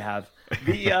time do you have?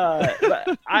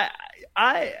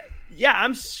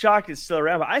 I'm shocked it's still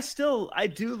around, but I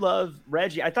do love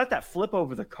Reggie. I thought that flip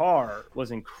over the car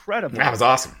was incredible. That was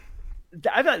awesome.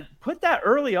 I thought put that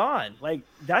early on. Like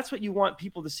that's what you want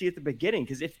people to see at the beginning.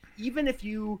 Because even if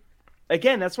you,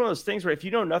 again, that's one of those things where if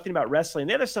you know nothing about wrestling,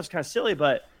 the other stuff's kind of silly,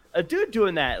 but a dude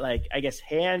doing that, like I guess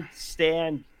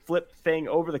handstand flip thing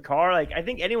over the car, like I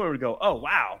think anyone would go, "Oh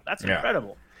wow, that's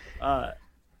incredible." But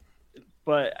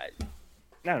I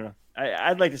don't know.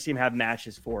 I'd like to see him have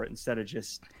matches for it instead of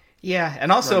just. Yeah,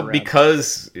 and also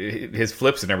because his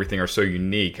flips and everything are so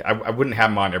unique, I wouldn't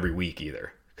have him on every week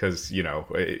either. Because, you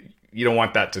don't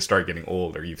want that to start getting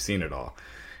old or you've seen it all.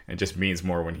 It just means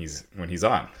more when he's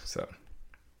on. So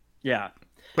yeah.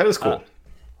 That was cool.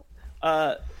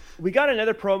 We got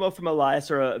another promo from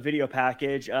Elias, or a video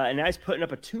package, and now he's putting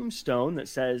up a tombstone that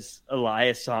says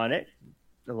Elias on it.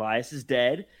 Elias is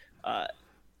dead. Do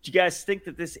you guys think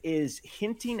that this is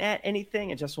hinting at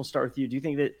anything? And Justin, we'll start with you. Do you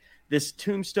think that this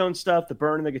tombstone stuff, the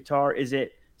burn in the guitar, is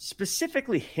it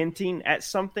specifically hinting at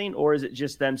something, or is it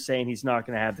just them saying he's not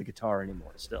going to have the guitar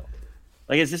anymore still?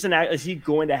 Like, is he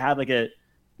going to have like an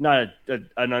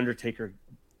Undertaker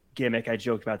gimmick? I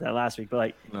joked about that last week, but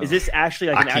like, is this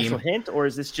actually like an actual hint, or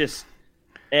is this just,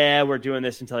 we're doing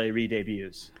this until he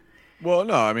re-debuts? Well,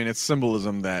 no, I mean, it's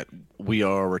symbolism that we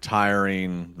are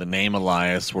retiring the name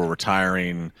Elias. We're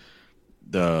retiring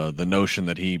the notion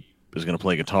that he is going to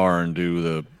play guitar and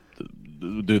do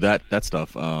that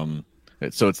stuff. So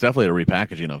it's definitely a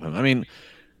repackaging of him. I mean,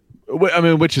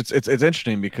 which it's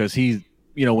interesting because he,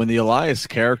 when the Elias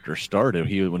character started,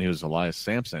 when he was Elias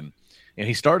Sampson, and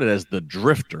he started as the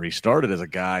Drifter. He started as a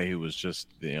guy who was just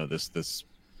this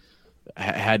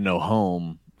had no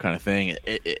home kind of thing.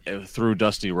 It through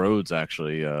Dusty Rhodes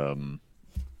actually.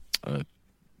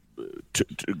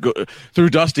 Through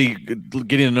Dusty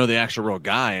getting to know the actual real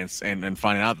guy and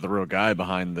finding out that the real guy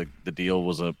behind the deal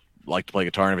was liked to play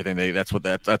guitar and everything. That's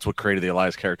what created the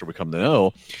Elias character we come to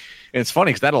know. And it's funny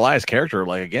because that Elias character,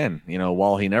 like again,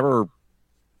 while he never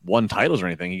won titles or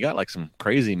anything, he got like some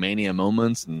crazy Mania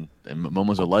moments and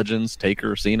moments of legends,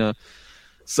 Taker, Cena.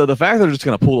 So the fact that they're just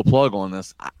going to pull the plug on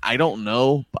this, I don't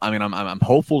know. I mean, I'm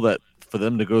hopeful that for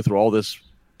them to go through all this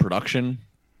production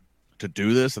to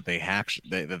do this, that they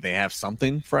have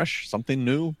something fresh, something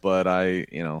new. But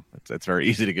it's very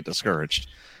easy to get discouraged.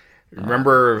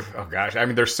 Remember, oh gosh, I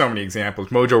mean, there's so many examples.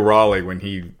 Mojo Rawley, when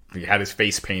he had his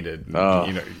face painted.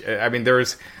 I mean,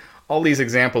 there's all these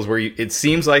examples where it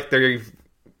seems like they've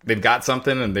got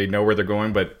something and they know where they're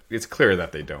going, but it's clear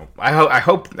that they don't. I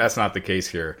hope that's not the case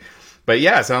here. But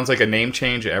yeah, it sounds like a name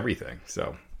change, everything.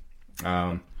 So,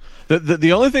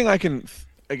 the only thing I can,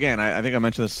 again, I think I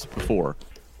mentioned this before.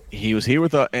 He was here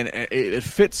with and it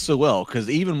fits so well because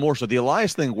even more so the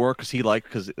Elias thing works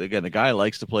because again the guy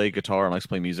likes to play guitar and likes to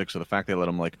play music. So the fact they let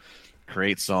him like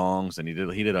create songs, and he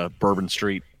did a Bourbon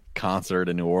Street concert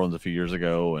in New Orleans a few years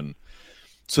ago, and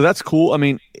so that's cool. I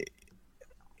mean,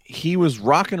 he was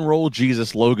rock and roll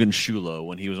Jesus Logan Shulo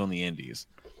when he was on the Indies.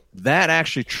 That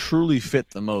actually truly fit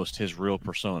the most his real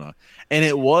persona, and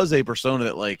it was a persona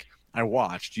that like I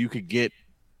watched. You could get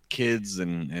kids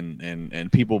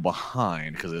and people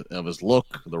behind because of his look,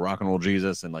 the rock and roll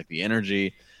Jesus, and like the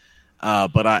energy.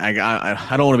 But I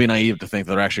don't want to be naive to think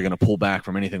that they're actually going to pull back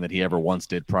from anything that he ever once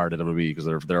did prior to WWE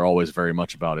because they're always very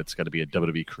much about it's got to be a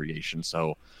WWE creation.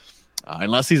 So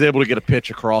unless he's able to get a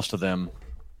pitch across to them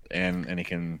and he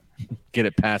can get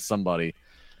it past somebody,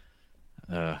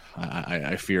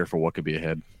 I fear for what could be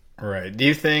ahead. All right. Do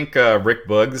you think Rick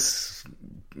Boogs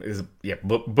is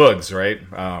Boogs, right?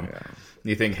 Do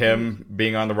you think him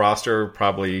being on the roster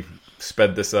probably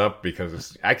sped this up?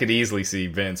 Because I could easily see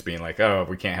Vince being like, oh,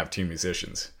 we can't have two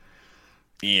musicians.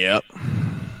 Yep.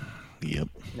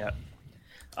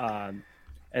 And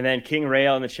then King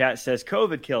Rail in the chat says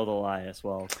COVID killed Elias.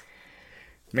 Well,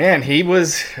 man, he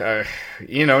was,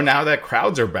 now that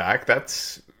crowds are back,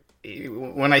 that's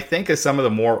when I think of some of the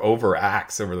more over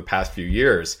acts over the past few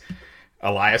years,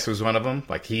 Elias was one of them.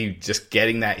 Like he just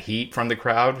getting that heat from the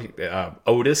crowd.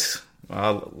 Otis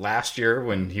last year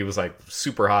when he was like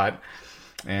super hot,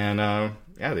 and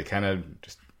they kind of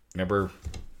just never.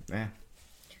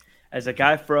 As a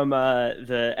guy from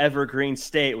the Evergreen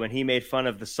State, when he made fun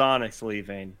of the Sonics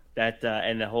leaving, that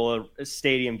and the whole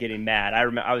stadium getting mad, I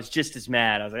remember I was just as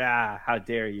mad. I was like, how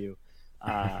dare you?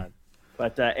 But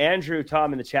But Andrew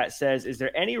Tom in the chat says, is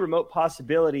there any remote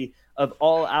possibility of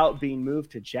All Out being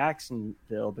moved to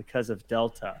Jacksonville because of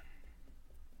Delta?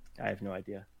 I have no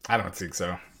idea. I don't think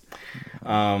so.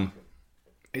 What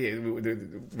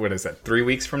is that, 3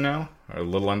 weeks from now? Or a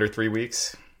little under 3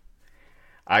 weeks?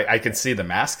 I could see the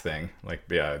mask thing, like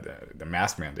the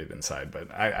mask mandate inside, but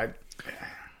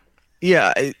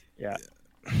Yeah. Yeah.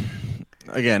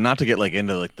 Again, not to get like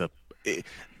into like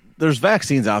there's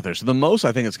vaccines out there. So the most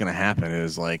I think it's going to happen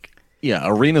is like, yeah,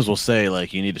 arenas will say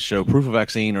like you need to show proof of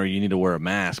vaccine or you need to wear a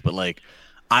mask. But like,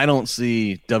 I don't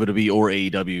see WWE or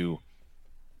AEW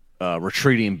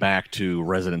retreating back to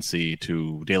residency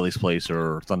to Daly's Place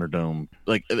or Thunderdome.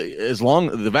 Like, as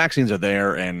long the vaccines are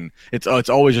there, and it's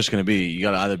always just going to be you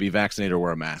got to either be vaccinated or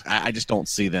wear a mask. I just don't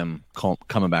see them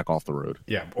coming back off the road.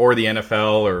 Yeah, or the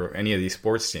NFL or any of these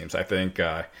sports teams. I think,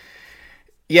 I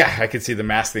could see the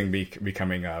mask thing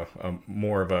becoming a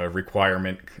more of a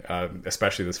requirement,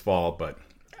 especially this fall. But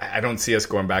I don't see us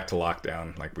going back to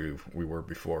lockdown like we were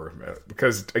before,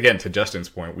 because again, to Justin's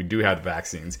point, we do have the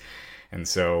vaccines. And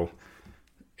so,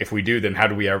 if we do, then how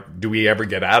do we ever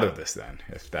get out of this? Then,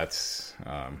 if that's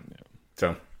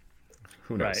so,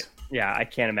 who knows? Right. Yeah, I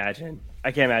can't imagine.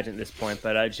 At this point.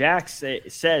 But Jax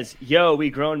says, "Yo, we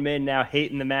grown men now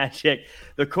hating the magic,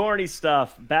 the corny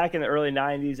stuff. Back in the early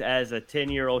 '90s, as a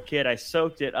 10-year-old kid, I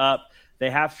soaked it up. They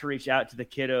have to reach out to the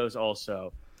kiddos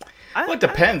also." Well, it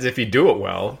depends. If you do it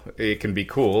well, it can be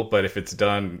cool. But if it's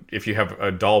done, if you have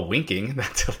a doll winking,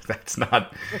 that's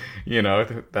not,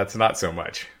 that's not so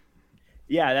much.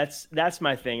 Yeah, that's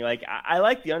my thing. Like, I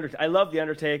like I love the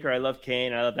Undertaker. I love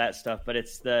Kane. I love that stuff. But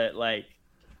it's the like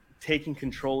taking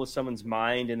control of someone's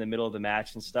mind in the middle of the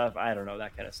match and stuff. I don't know,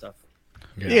 that kind of stuff.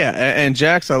 Yeah, and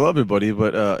Jax, I love you, buddy.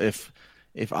 But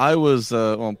if I was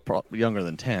younger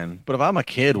than 10, but if I'm a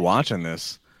kid watching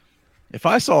this, if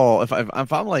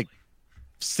I'm like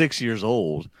 6 years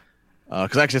old,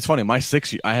 because actually it's funny,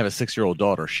 I have a 6-year-old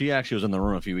daughter. She actually was in the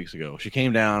room a few weeks ago. She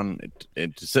came down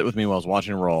to sit with me while I was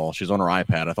watching Raw. She's on her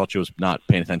iPad. I thought she was not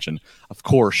paying attention. Of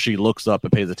course, she looks up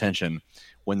and pays attention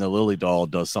when the Lily doll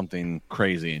does something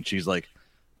crazy, and she's like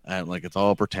it's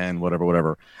all pretend,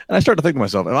 whatever. And I start to think to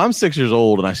myself, if I'm 6 years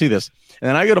old and I see this, and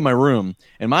then I go to my room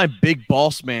and my big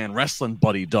boss man wrestling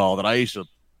buddy doll that I used to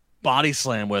body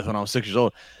slam with when I was 6 years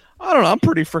old, I don't know, I'm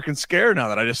pretty freaking scared now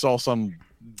that I just saw some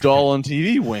doll on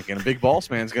TV winking. A big boss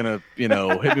man's gonna, hit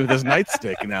me with his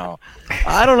nightstick now.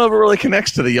 I don't know if it really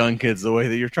connects to the young kids the way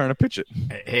that you're trying to pitch it.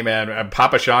 Hey man,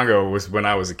 Papa Shango was when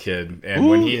I was a kid, and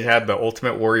when he had the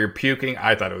Ultimate Warrior puking,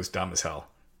 I thought it was dumb as hell.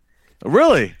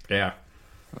 Really? Yeah.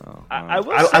 Oh,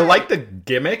 I like the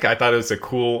gimmick. I thought it was a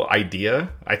cool idea.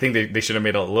 I think they should have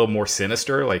made it a little more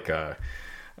sinister, like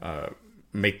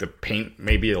make the paint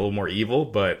maybe a little more evil,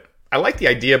 but I like the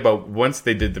idea, but once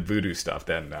they did the voodoo stuff,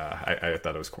 then I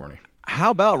thought it was corny.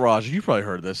 How about Roger? You probably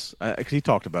heard this, because he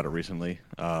talked about it recently.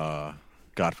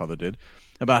 Godfather did,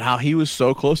 about how he was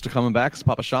so close to coming back as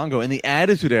Papa Shango in the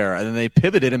Attitude Era, and then they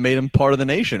pivoted and made him part of the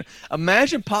Nation.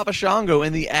 Imagine Papa Shango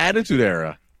in the Attitude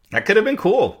Era. That could have been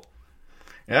cool.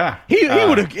 Yeah, he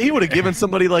would have given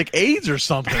somebody like AIDS or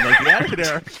something. Like the Attitude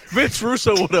Era, Vince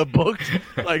Russo would have booked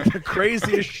like the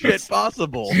craziest shit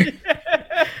possible.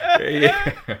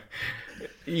 Yeah.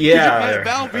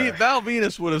 Val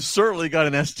Venus would have certainly got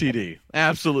an STD.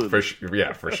 Absolutely. For sure.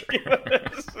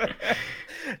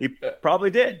 He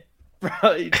probably did.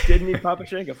 Probably didn't need Papa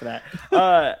Shango for that.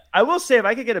 I will say, if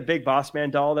I could get a big boss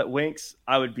man doll that winks,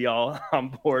 I would be all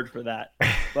on board for that.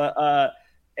 But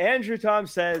Andrew Tom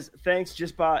says, thanks,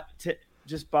 just bought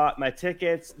my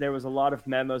tickets. There was a lot of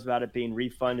memos about it being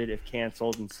refunded if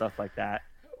canceled and stuff like that.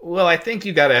 Well, I think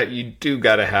you do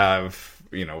gotta have,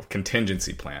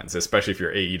 contingency plans, especially if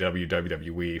you're AEW,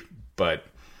 WWE. But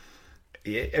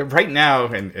right now,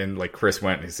 and like Chris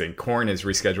went, he's saying Korn is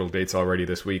rescheduled dates already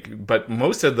this week, but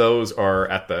most of those are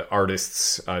at the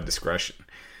artist's discretion.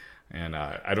 And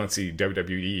I don't see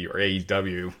WWE or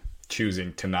AEW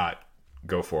choosing to not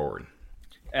go forward.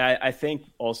 I think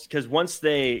also because once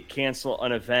they cancel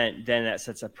an event, then that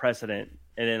sets a precedent.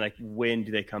 And then, like, when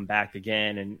do they come back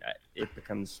again? And it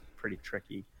becomes pretty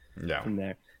tricky from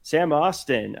there. Sam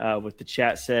Austin with the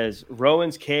chat says,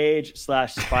 Rowan's Cage /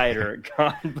 Spider,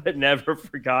 gone but never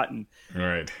forgotten. All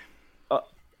right.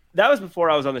 That was before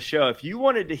I was on the show. If you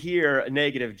wanted to hear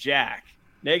Negative Jack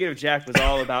was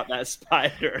all about that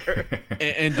spider.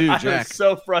 and dude, Jack, I was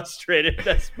so frustrated with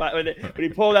that spider. When he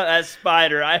pulled out that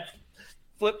spider, I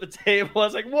flipped the table. I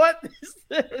was like, what is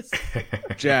this?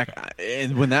 Jack,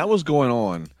 and when that was going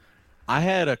on, I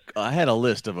had a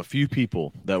list of a few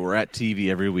people that were at TV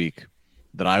every week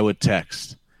that I would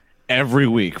text every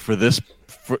week for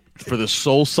the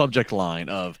sole subject line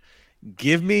of,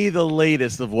 give me the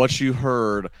latest of what you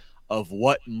heard of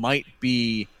what might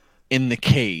be in the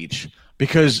cage.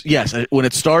 Because, yes, when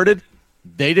it started,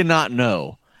 they did not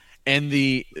know. And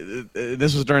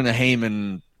this was during the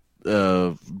Heyman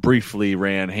briefly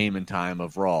ran Heyman time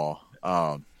of Raw.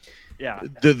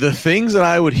 The things that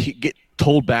I would get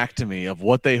told back to me of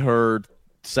what they heard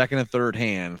second and third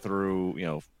hand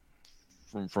through,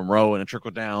 from Rowan and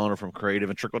trickle down, or from creative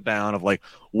and trickle down, of like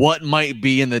what might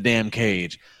be in the damn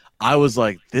cage. I was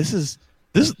like, this is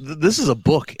a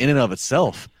book in and of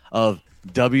itself of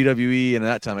WWE, and at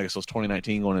that time I guess it was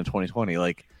 2019 going into 2020.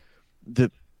 Like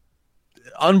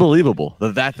unbelievable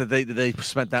that they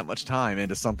spent that much time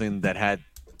into something that had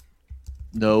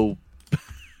no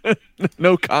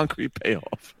concrete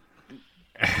payoff.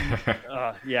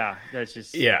 That's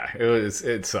just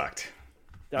it sucked.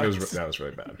 That was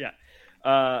really bad.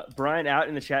 Brian out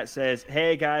in the chat says,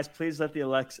 "Hey guys, please let the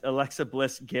Alexa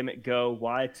Bliss gimmick go.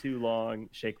 Why too long?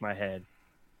 Shake my head."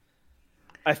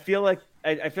 I feel like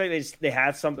they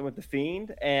had something with the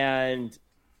Fiend and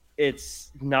it's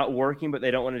not working, but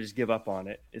they don't want to just give up on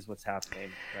it. Is what's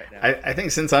happening right now. I think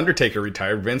since Undertaker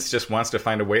retired, Vince just wants to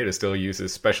find a way to still use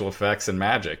his special effects and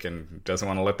magic, and doesn't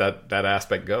want to let that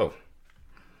aspect go.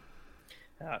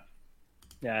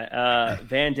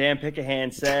 Van Dam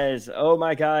Pick-a-Hand says, "Oh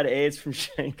my God, AIDS from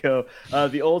Shanko,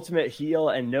 the ultimate heel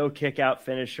and no kick-out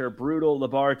finisher. Brutal.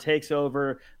 Labar takes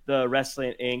over the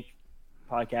Wrestling Inc.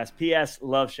 podcast. P.S.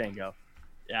 Love Shango."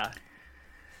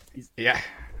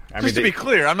 To be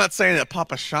clear, I'm not saying that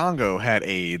Papa Shango had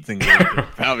AIDS. I'm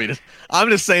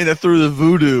just saying that through the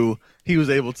voodoo, he was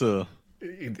able to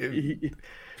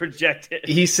project it.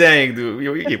 He's saying,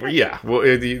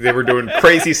 they were doing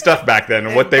crazy stuff back then,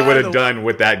 and what they would have done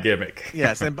with that gimmick.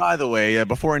 Yes, and by the way,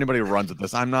 before anybody runs with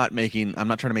this, I'm not trying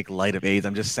to make light of AIDS.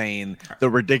 I'm just saying the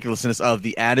ridiculousness of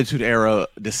the Attitude Era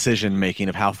decision making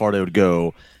of how far they would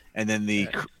go, and then the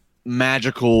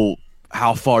magical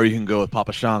how far you can go with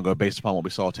Papa Shango based upon what we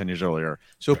saw 10 years earlier.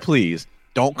 So please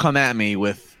don't come at me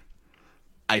with,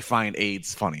 I find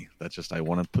AIDS funny. That's just, I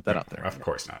want to put that out there. Of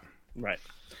course not. Right.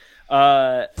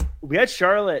 We had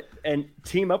Charlotte and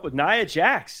team up with Nia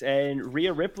Jax and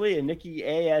Rhea Ripley and Nikki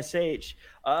ASH.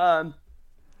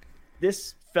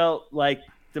 This felt like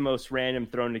the most random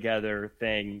thrown together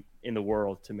thing in the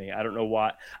world to me. I don't know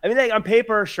why. I mean, on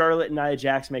paper, Charlotte and Nia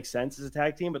Jax makes sense as a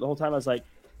tag team, but the whole time I was like,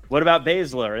 what about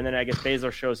Baszler? And then I guess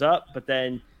Baszler shows up, but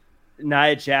then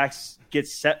Nia Jax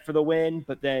gets set for the win,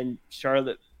 but then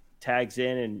Charlotte tags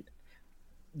in, and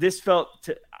this felt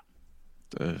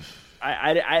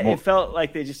it felt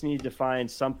like they just needed to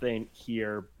find something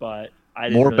here, but I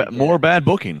didn't more bad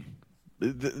booking.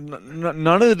 None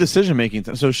of the decision making.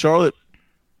 So Charlotte,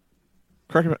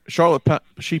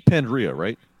 she pinned Rhea,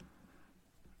 right?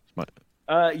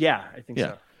 I think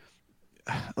so.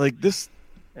 Like this.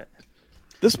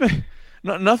 This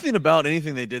nothing about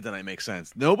anything they did tonight makes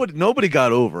sense. Nobody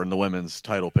got over in the women's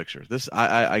title picture. This,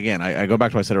 I go back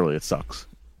to what I said earlier. It sucks.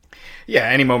 Yeah,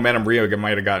 any momentum Rhea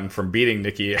might have gotten from beating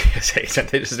Nikki, they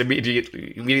just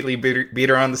immediately beat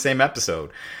her on the same episode.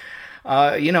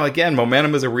 Again,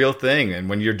 momentum is a real thing, and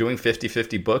when you're doing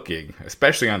 50-50 booking,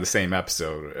 especially on the same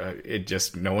episode,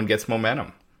 no one gets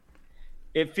momentum.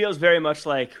 It feels very much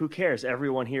like, who cares?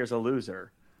 Everyone here is a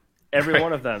loser. Every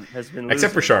one of them has been losing.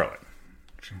 Except for Charlotte.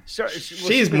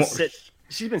 She's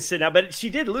been sitting out, but she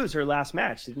did lose her last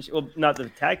match, didn't she? Well, not the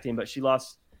tag team, but she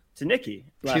lost to Nikki.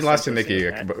 She lost to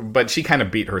Nikki, but she kind of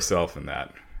beat herself in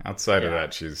that. Outside of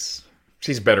that, she's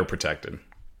better protected.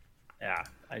 Yeah,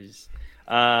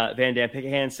 Van Dam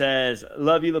Pick-a-Hand says,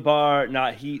 "Love you, Labar,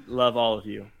 not Heat. Love all of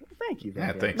you." Thank you, Van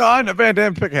Dam. Thanks. No, I know Van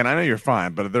Dam Pick-a-Hand. I know you're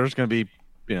fine, but there's going to be,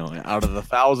 out of the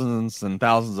thousands and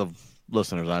thousands of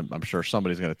listeners, I'm sure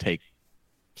somebody's going to take.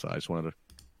 So I just wanted to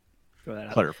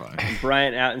clarify. And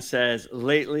Brian Outen says,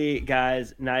 "Lately,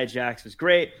 guys, Nia Jax was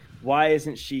great. Why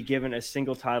isn't she given a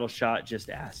single title shot? Just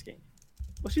asking."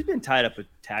 Well, she's been tied up with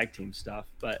tag team stuff,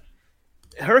 but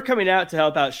her coming out to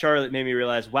help out Charlotte made me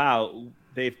realize, wow,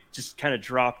 they've just kind of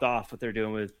dropped off what they're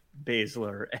doing with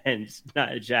Baszler and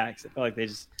Nia Jax. I felt like they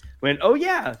just went, oh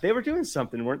yeah, they were doing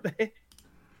something, weren't they?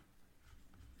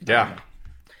 Yeah.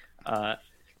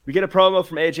 We get a promo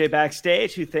from AJ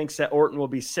backstage, who thinks that Orton will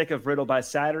be sick of Riddle by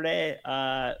Saturday,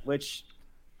 which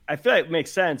I feel like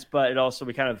makes sense, but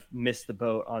we kind of missed the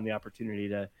boat on the opportunity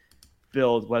to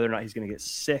build whether or not he's going to get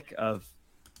sick of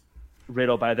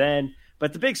Riddle by then.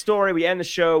 But the big story, we end the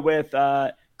show with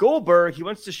Goldberg. He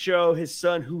wants to show his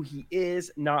son who he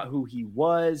is, not who he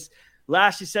was.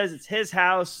 Lashley says it's his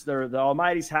house, the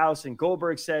Almighty's house, and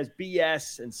Goldberg says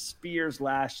BS and spears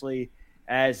Lashley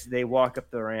as they walk up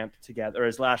the ramp together, or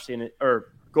as Lashley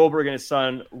Goldberg and his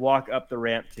son walk up the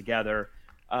ramp together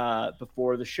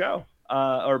before the show,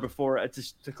 or before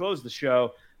to close the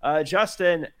show.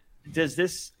 Justin, does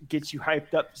this get you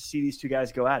hyped up to see these two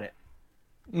guys go at it?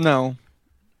 No,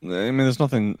 I mean, there's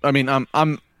nothing. I mean,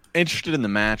 I'm interested in the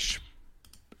match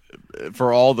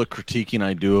for all the critiquing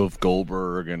I do of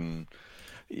Goldberg, and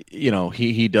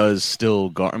he does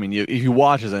still. I mean, if you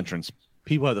watch his entrance,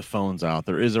 people have the phones out.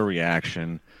 There is a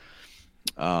reaction.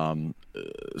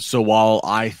 So while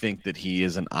I think that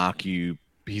he's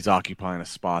occupying a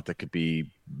spot that could be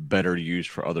better used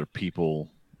for other people,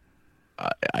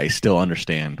 I still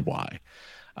understand why.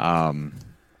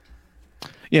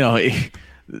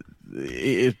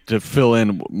 To fill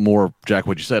in more, Jack,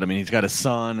 what you said, I mean, he's got a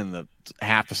son, and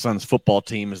half the son's football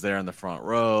team is there in the front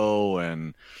row,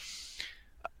 and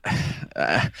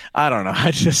I don't know.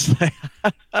 I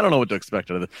don't know what to expect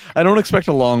out of this. I don't expect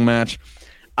a long match.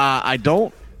 I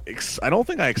don't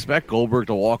think I expect Goldberg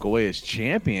to walk away as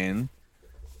champion.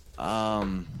 I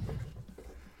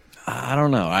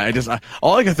don't know.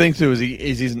 All I can think to is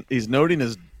he's noting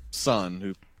his son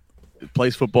who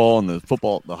plays football, and the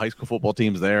high school football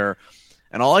team's there,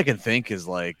 and all I can think is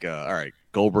like, all right,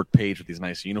 Goldberg Page with these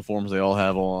nice uniforms they all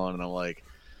have on, and I'm like,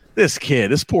 this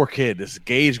poor kid, this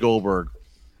Gage Goldberg,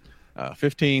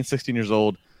 15, 16 years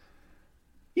old.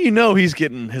 He's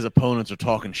getting his opponents are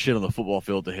talking shit on the football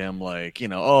field to him, like,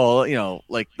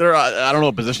 like they're, I don't know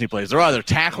what position he plays. They're either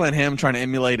tackling him, trying to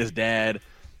emulate his dad,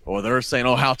 or they're saying,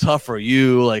 "Oh, how tough are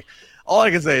you?" Like, all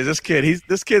I can say is this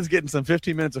kid's getting some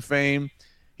 15 minutes of fame.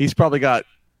 He's probably got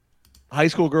high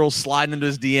school girls sliding into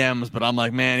his DMs, but I'm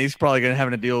like, man, he's probably going to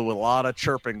having to deal with a lot of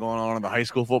chirping going on the high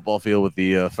school football field with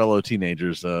the fellow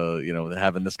teenagers,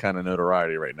 having this kind of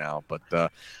notoriety right now. But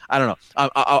I don't know.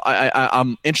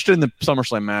 I'm interested in the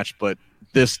SummerSlam match, but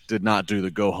this did not do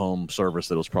the go home service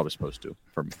that it was probably supposed to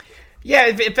for me. Yeah,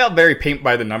 it felt very paint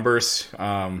by the numbers.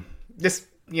 This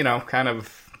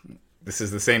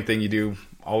is the same thing you do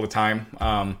all the time.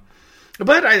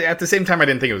 But at the same time, I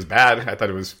didn't think it was bad. I thought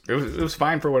it was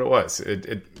fine for what it was.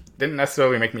 It didn't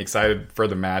necessarily make me excited for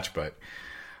the match, but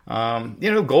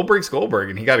Goldberg's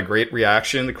Goldberg, and he got a great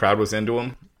reaction. The crowd was into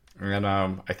him, and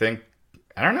I think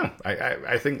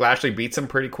Lashley beats him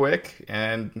pretty quick,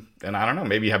 and I don't know,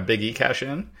 maybe have Big E cash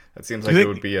in. That seems like it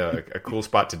would be a cool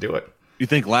spot to do it. You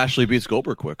think Lashley beats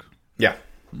Goldberg quick? Yeah.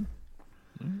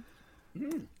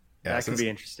 Yeah, that could be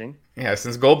interesting. Yeah,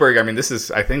 since Goldberg, I mean, this is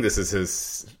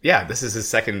his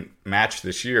second match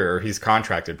this year. He's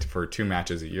contracted for 2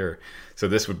 matches a year, so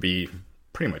this would be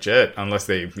pretty much it, unless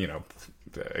they,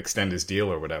 extend his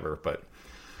deal or whatever. But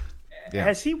yeah.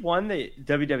 Has he won the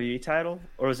WWE title,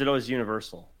 or was it always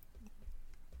Universal?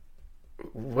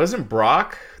 Wasn't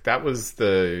Brock? That was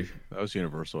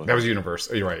Universal. That was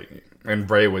Universal. You're right, and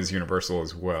Bray was Universal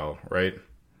as well, right?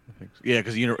 Yeah,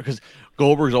 because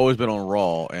Goldberg's always been on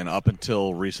Raw, and up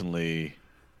until recently,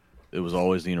 it was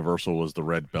always the Universal was the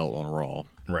red belt on Raw,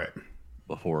 right?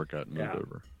 Before it got moved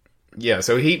over. Yeah,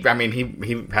 so he had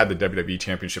the WWE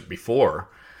Championship before,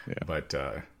 but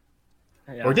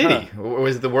or did he? Or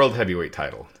was it the World Heavyweight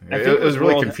title? It was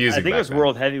really confusing. I think it was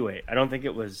World Heavyweight. I don't think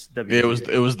it was WWE.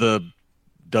 It was the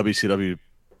WCW,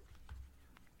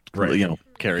 right?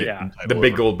 Carry the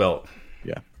big gold belt.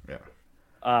 Yeah.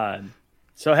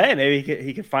 So hey, maybe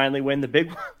he could finally win the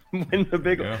big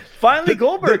one. Finally,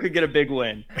 Goldberg could get a big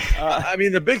win. I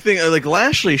mean, the big thing, like,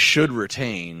 Lashley should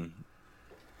retain,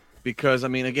 because I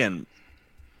mean, again,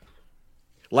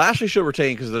 Lashley should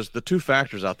retain because there's the 2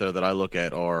 factors out there that I look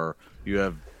at are you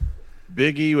have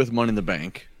Big E with Money in the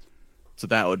Bank, so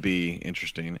that would be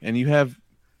interesting, and you have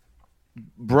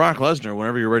Brock Lesnar.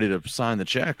 Whenever you're ready to sign the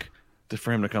check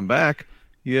for him to come back,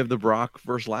 you have the Brock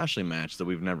versus Lashley match that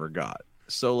we've never got.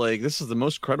 So, like, this is the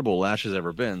most credible Lashley's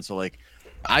ever been. So, like,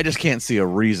 I just can't see a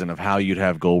reason of how you'd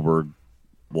have Goldberg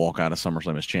walk out of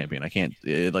SummerSlam as champion. I can't,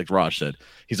 like Raj said,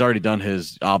 he's already done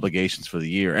his obligations for the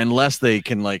year. Unless they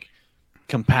can, like,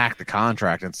 compact the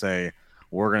contract and say,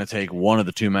 we're going to take one of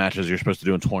the 2 matches you're supposed to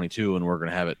do in 22 and we're going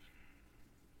to have it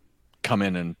come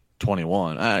in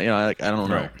 21. I don't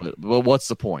know. Right. But what's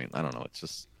the point? I don't know. It's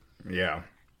just... Yeah.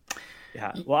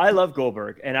 Yeah, well, I love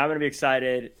Goldberg, and I'm going to be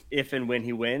excited if and when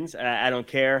he wins. I don't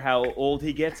care how old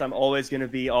he gets. I'm always going to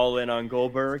be all in on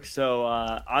Goldberg. So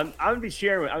I'm going to be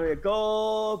sharing. I'm going to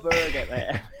Goldberg at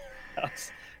my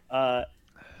house.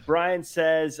 Brian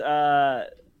says, "Oh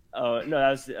no, that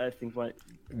was I think what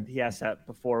he asked that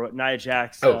before. Nia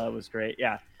Jax was great.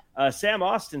 Yeah." Sam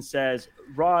Austin says,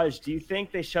 Raj, do you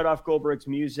think they shut off Goldberg's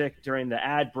music during the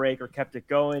ad break or kept it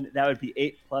going? That would be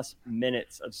 8+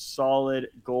 minutes of solid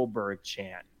Goldberg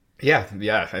chant. Yeah,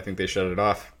 I think they shut it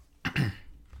off.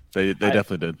 They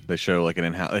definitely did. They show like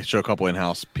they show a couple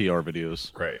in-house PR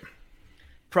videos. Right.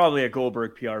 Probably a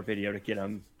Goldberg PR video to get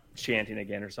him chanting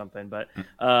again or something. But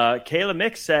Kayla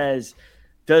Mick says,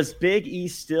 does Big E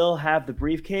still have the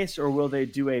briefcase, or will they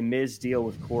do a Miz deal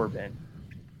with Corbin?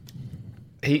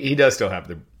 He does still have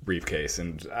the briefcase,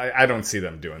 and I don't see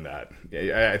them doing that.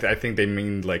 I think they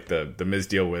mean like the Miz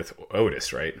deal with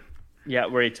Otis, right? Yeah,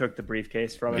 where he took the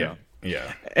briefcase from him.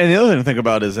 Yeah. And the other thing to think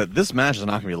about is that this match is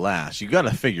not going to be last. You got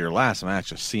to figure last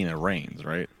match is Cena Reigns,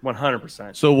 right?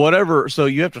 100%. So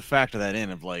you have to factor that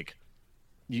in of like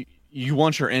you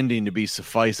want your ending to be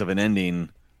suffice of an ending.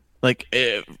 Like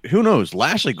who knows?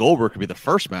 Lashley Goldberg could be the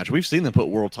first match. We've seen them put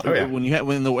world title when you have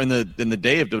in the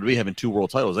day of WWE having 2 world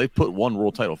titles. They put 1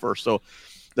 world title first. So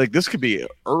like this could be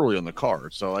early on the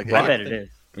card. So like I bet it is.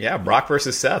 Yeah, Brock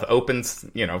versus Seth opens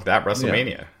that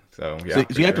WrestleMania. Yeah. So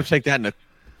you have to take that into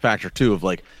factor too of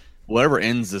like whatever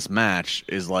ends this match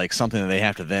is like something that they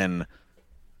have to then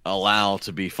allow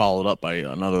to be followed up by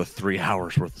another 3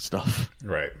 hours worth of stuff.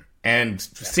 Right. And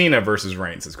Cena versus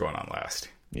Reigns is going on last.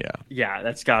 Yeah,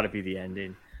 that's got to be the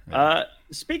ending.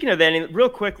 Speaking of ending, real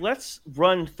quick, let's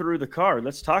run through the card.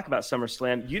 Let's talk about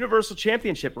SummerSlam. Universal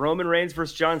Championship, Roman Reigns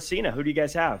versus John Cena. Who do you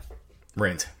guys have?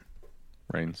 Reigns.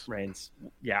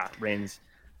 Yeah, Reigns.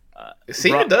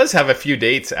 Cena does have a few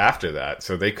dates after that,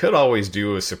 so they could always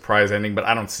do a surprise ending, but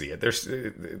I don't see it.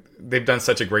 They've done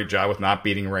such a great job with not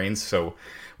beating Reigns, so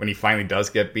when he finally does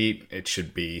get beat, it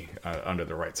should be under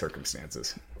the right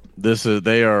circumstances.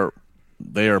 They are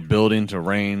building to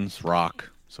Reigns Rock,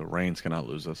 so Reigns cannot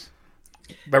lose this.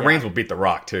 But Reigns will beat The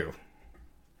Rock too.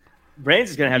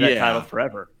 Reigns is going to have that title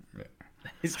forever.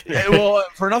 Well,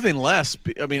 for nothing less.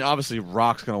 I mean, obviously,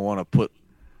 Rock's going to want to put,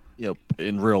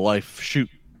 in real life shoot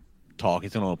talk.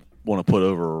 He's going to want to put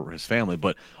over his family,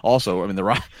 but also, I mean,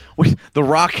 the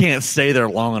Rock can't stay there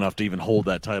long enough to even hold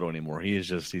that title anymore. He's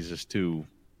just too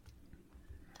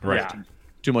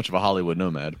too much of a Hollywood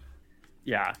nomad.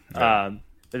 Yeah.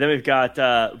 But then we've got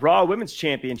Raw Women's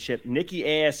Championship, Nikki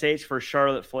ASH for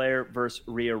Charlotte Flair versus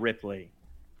Rhea Ripley.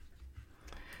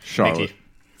 Charlotte.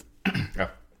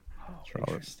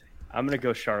 Charlotte. I'm going to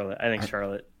go Charlotte. I think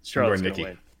Charlotte's going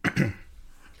to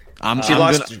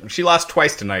win. She lost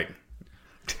twice tonight.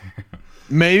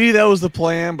 Maybe that was the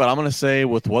plan, but I'm going to say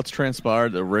with what's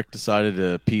transpired that Rick decided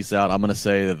to peace out, I'm going to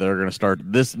say that they're going to start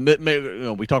this.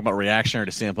 We talk about reactionary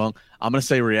to CM Punk. I'm going to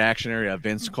say reactionary. A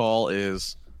Vince call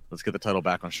is let's get the title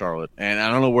back on Charlotte. And I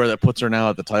don't know where that puts her now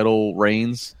at the title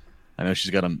reigns. I know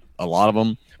she's got a lot of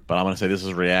them, but I'm going to say this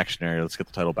is reactionary. Let's get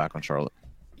the title back on Charlotte.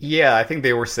 Yeah, I think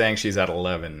they were saying she's at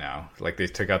 11 now. Like they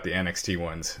took out the NXT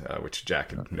ones, which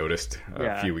Jack had noticed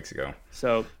a few weeks ago.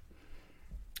 So,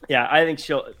 yeah, I think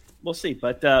we'll see.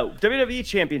 But WWE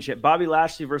Championship, Bobby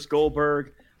Lashley versus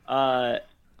Goldberg. I'm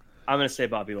going to say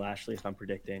Bobby Lashley if I'm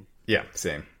predicting. Yeah,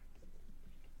 same.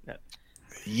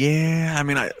 Yeah, I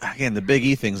mean, again, the Big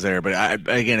E thing's there, but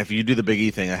again, if you do the Big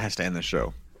E thing, it has to end the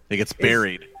show. It gets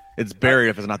buried. It's buried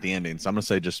if it's not the ending. So I'm going to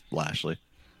say just Lashley.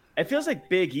 It feels like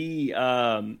Big E.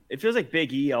 It feels like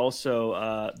Big E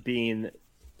also being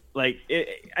like. I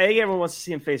think everyone wants to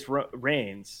see him face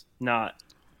Reigns. Not.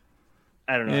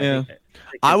 I don't know. Yeah.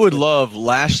 I would love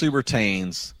Lashley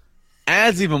retains,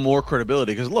 adds even more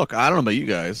credibility. Because look, I don't know about you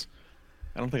guys.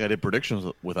 I don't think I did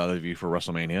predictions with either of you for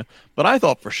WrestleMania, but I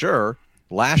thought for sure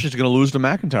Lashley's going to lose to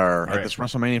McIntyre at this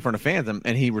WrestleMania in front of fans,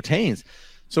 and he retains.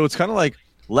 So it's kind of like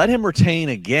let him retain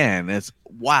again. It's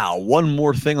one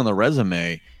more thing on the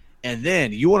resume. And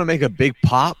then you want to make a big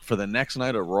pop for the next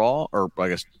night at Raw, or I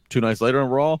guess 2 nights later on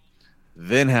Raw,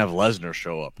 then have Lesnar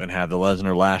show up and have the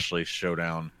Lesnar-Lashley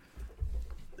showdown.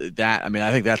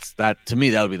 I think that to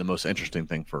me that would be the most interesting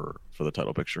thing for the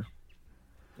title picture.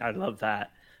 I'd love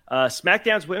that.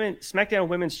 SmackDown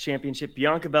Women's Championship,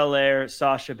 Bianca Belair,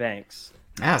 Sasha Banks.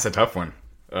 That's a tough one.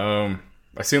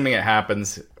 Assuming it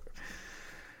happens,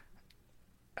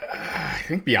 I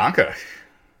think Bianca.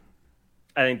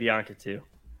 I think Bianca too.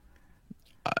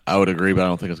 I would agree, but I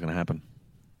don't think it's going to happen.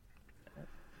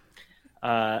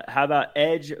 How about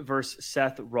Edge versus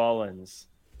Seth Rollins?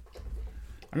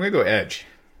 I'm going to go Edge.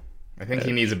 I think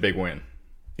he needs a big win.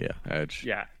 Yeah, Edge.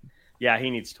 Yeah, he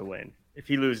needs to win. If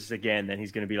he loses again, then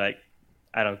he's going to be like,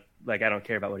 I don't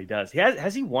care about what he does.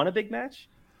 Has he won a big match?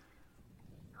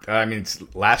 I mean, it's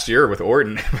last year with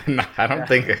Orton. I don't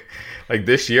think like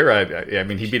this year. I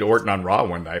mean, he beat Orton on Raw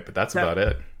one night, but that's about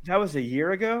it. That was a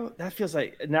year ago. That feels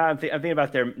like now I'm thinking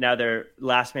about their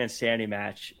last man standing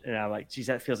match, and I'm like, geez,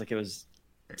 that feels like it was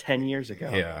 10 years ago.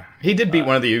 Yeah, he did beat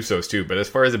one of the Usos too, but as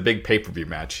far as a big pay-per-view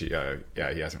match, he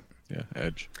hasn't. Yeah,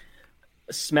 Edge.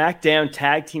 SmackDown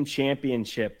Tag Team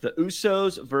Championship: the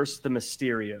Usos versus the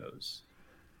Mysterios.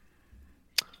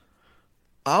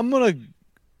 I'm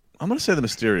gonna say the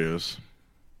Mysterios,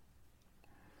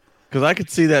 because I could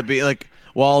see that being like,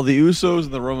 while the Usos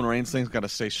and the Roman Reigns thing's got to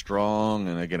stay strong,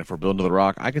 and again, if we're building to the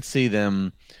Rock, I could see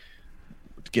them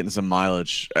getting some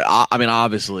mileage. I mean,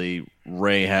 obviously,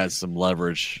 Ray has some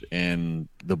leverage in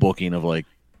the booking of like,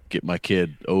 get my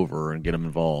kid over and get him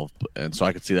involved, and so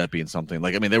I could see that being something.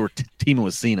 Like, I mean, they were teaming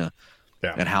with Cena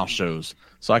at house shows,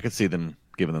 so I could see them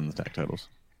giving them the tag titles.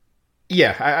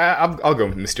 Yeah, I'll go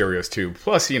with Mysterios too.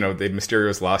 Plus, the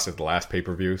Mysterios lost at the last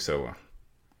pay-per-view, so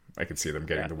I could see them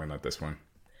getting the win at this one.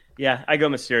 Yeah, I go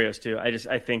Mysterios too.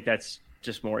 I think that's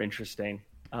just more interesting,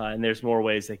 and there's more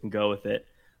ways they can go with it.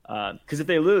 Because if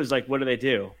they lose, like, what do they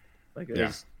do? Like,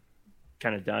 it's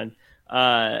kind of done.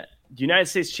 United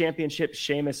States Championship,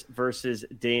 Sheamus versus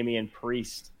Damian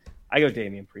Priest. I go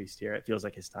Damian Priest here. It feels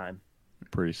like his time.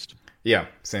 Priest. Yeah,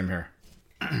 same here.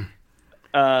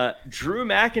 Drew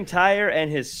McIntyre and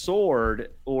his sword,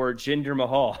 or Jinder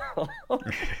Mahal.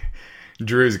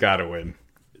 Drew's got to win.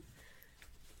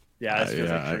 Yeah, this feels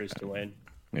like Drew's to win.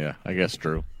 Yeah, I guess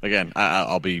Drew. Again,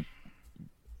 I'll be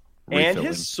refilling. And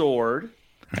his sword.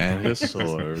 And his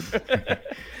sword.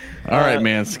 All right,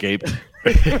 Manscaped.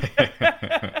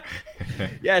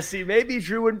 Yeah, see, maybe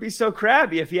Drew wouldn't be so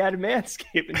crabby if he had a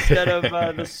Manscaped instead of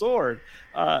the sword.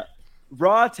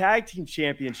 Raw Tag Team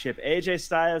Championship, AJ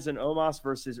Styles and Omos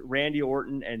versus Randy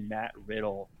Orton and Matt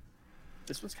Riddle.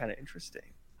 This was kind of interesting.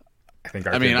 I think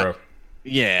bro.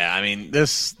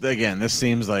 This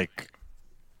seems like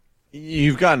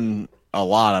you've gotten a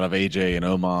lot out of AJ and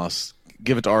Omos.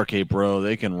 Give it to RK Bro.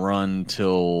 They can run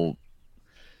till...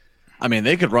 I mean,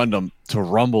 they could run to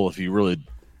Rumble if you really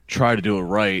try to do it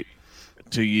right.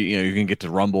 You can get to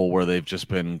Rumble where they've just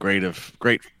been great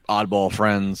oddball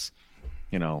friends.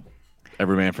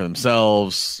 Every man for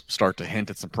themselves. Start to hint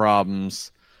at some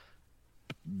problems.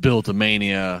 Build to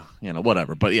Mania.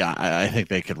 Whatever. But yeah, I think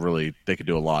they could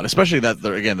do a lot. Especially that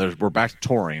we're back to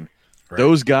touring. Right.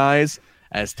 Those guys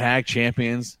as tag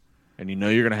champions, and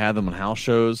you're going to have them on house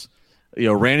shows.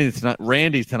 Randy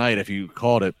tonight, if you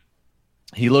called it,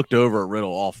 he looked over at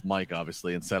Riddle off mic,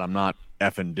 obviously, and said, "I'm not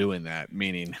effing doing that,"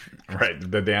 meaning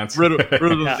the dance. Riddle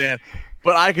the dance.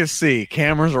 But I can see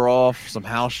cameras are off, some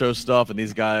house show stuff, and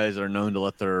these guys are known to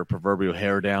let their proverbial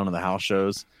hair down in the house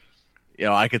shows.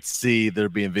 I could see there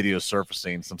being video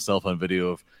surfacing, some cell phone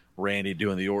video of Randy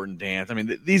doing the Orton dance. I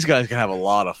mean, these guys can have a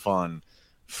lot of fun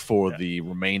for the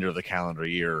remainder of the calendar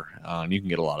year. And you can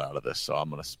get a lot out of this, so I'm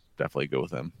going to definitely go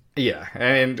with them. Yeah,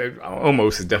 and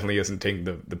Omos definitely isn't taking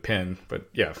the pin, but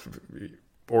yeah,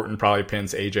 Orton probably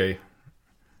pins AJ.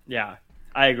 Yeah,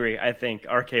 I agree. I think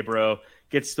RK Bro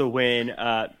gets the win.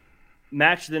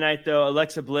 Match of the night, though,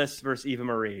 Alexa Bliss versus Eva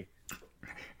Marie.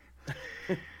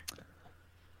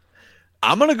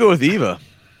 I'm going to go with Eva.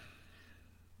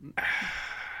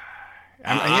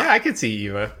 I could see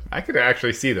Eva. I could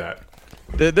actually see that.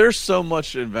 There's so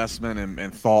much investment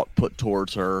and thought put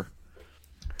towards her.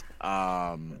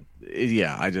 By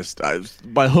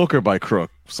hook or by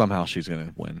crook, somehow she's going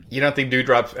to win. You don't think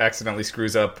Doudrop accidentally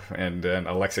screws up and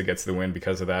Alexa gets the win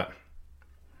because of that?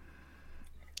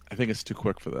 I think it's too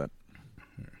quick for that.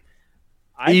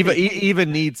 Eva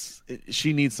needs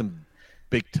some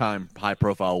big time high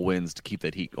profile wins to keep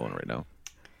that heat going right now.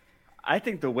 I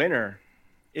think the winner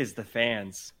is the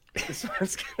fans. This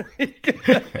one's gonna be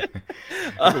good.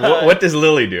 What does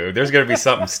Lily do? There's going to be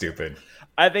something stupid.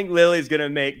 I think Lily's going to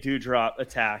make Doudrop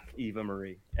attack Eva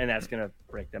Marie, and that's going to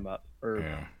break them up or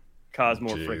cause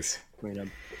more friction between them.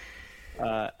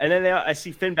 And then I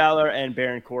see Finn Balor and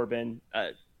Baron Corbin.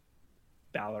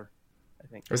 Balor, I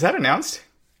think. Was that announced?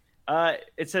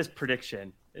 It says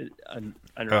prediction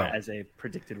as a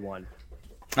predicted one.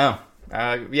 Oh,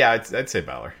 yeah, I'd say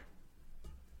Balor.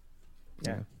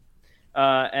 Yeah.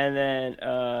 And then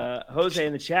Jose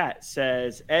in the chat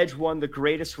says Edge won the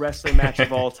greatest wrestling match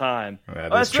of all time.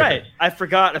 That's true. Right. I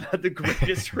forgot about the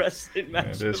greatest wrestling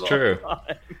match that is of true. all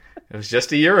time. It was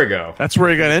just a year ago. That's where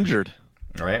he got injured.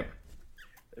 Right.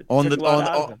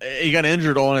 He got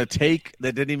injured on a take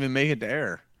that didn't even make it to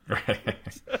air. Right.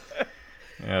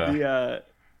 Yeah.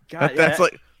 That's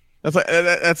like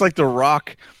the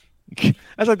Rock.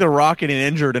 That's like the Rock getting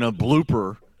injured in a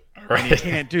blooper. Right. And he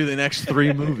can't do the next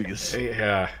 3 movies.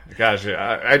 Yeah, gosh,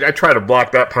 I tried to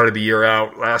block that part of the year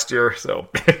out last year. So,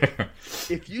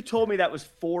 if you told me that was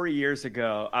 4 years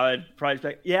ago, I would probably be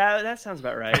like, "Yeah, that sounds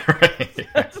about right." Right.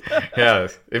 Yeah,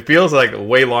 it feels like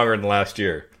way longer than last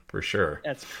year for sure.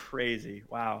 That's crazy.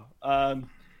 Wow. But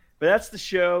that's the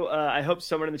show. I hope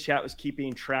someone in the chat was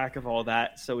keeping track of all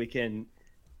that so we can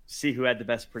see who had the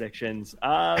best predictions.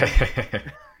 But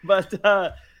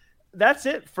that's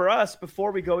it for us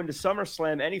before we go into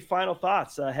SummerSlam. Any final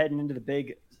thoughts heading into the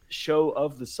big show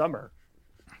of the summer?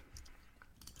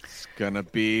 It's going to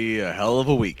be a hell of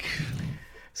a week.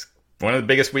 It's one of the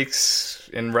biggest weeks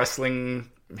in wrestling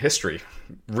history,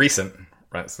 recent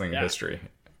wrestling history.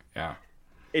 Yeah.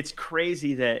 It's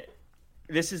crazy that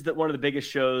this is one of the biggest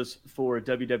shows for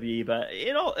WWE, but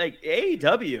like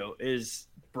AEW is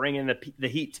bringing the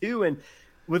heat too. And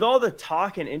with all the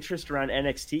talk and interest around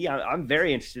NXT, I'm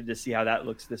very interested to see how that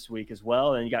looks this week as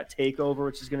well. And you got TakeOver,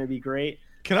 which is going to be great.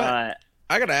 I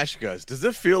got to ask you guys, does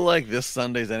it feel like this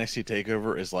Sunday's NXT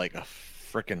TakeOver is like a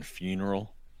freaking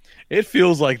funeral? It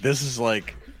feels like this is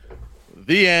like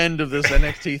the end of this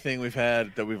NXT thing we've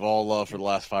had that we've all loved for the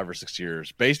last 5 or 6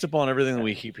 years. Based upon everything that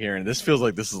we keep hearing, this feels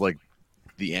like this is like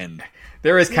the end.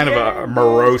 There is kind of a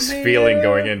morose feeling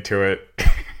going into it.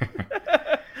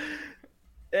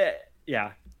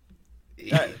 Yeah.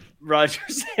 Roger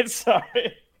said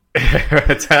sorry.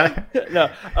 What's that? No.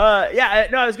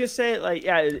 I was gonna say, like,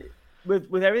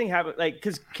 with everything happening, like,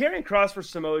 because Karrion Kross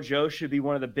versus Samoa Joe should be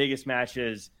one of the biggest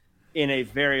matches in a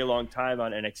very long time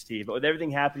on NXT, but with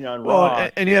everything happening on Raw,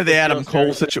 and you have the Adam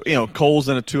Cole situation. Cole's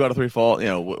in a 2 out of 3 fall.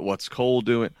 What's Cole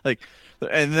doing? Like,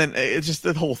 and then it's just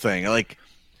the whole thing. Like,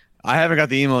 I haven't got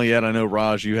the email yet. I know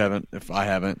Raj, you haven't. If I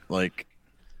haven't, like,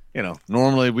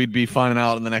 normally we'd be finding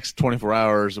out in the next 24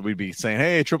 hours. We'd be saying,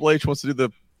 "Hey, Triple H wants to do the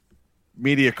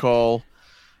media call."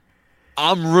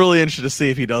 I'm really interested to see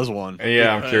if he does one.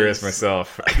 Yeah, I'm curious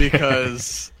myself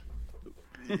because.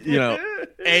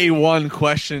 A1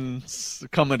 questions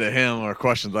coming to him are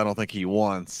questions I don't think he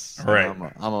wants. Right.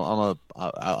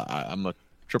 I'm a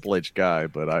Triple H guy,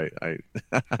 but I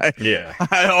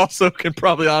also can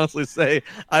probably honestly say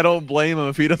I don't blame him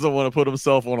if he doesn't want to put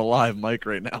himself on a live mic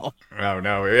right now. Oh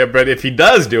no! Yeah, but if he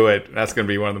does do it, that's going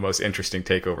to be one of the most interesting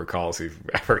takeover calls he's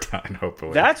ever done.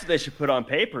 Hopefully, that's what they should put on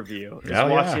pay-per-view.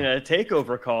 Watching a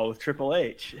takeover call with Triple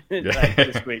H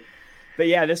this week. But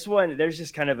yeah, this one there's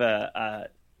just kind of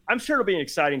I'm sure it'll be an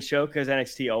exciting show because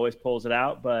NXT always pulls it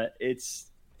out, but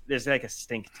there's like a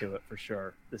stink to it for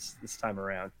sure this time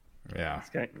around. Yeah.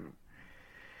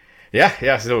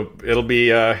 Yeah. So it'll be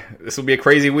this will be a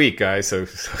crazy week, guys. So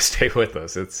stay with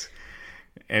us.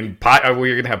 We're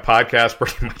gonna have podcasts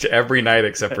pretty much every night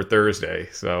except for Thursday.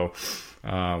 So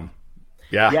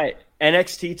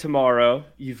NXT tomorrow.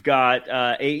 You've got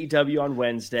AEW on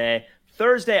Wednesday.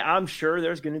 Thursday, I'm sure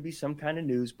there's going to be some kind of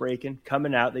news breaking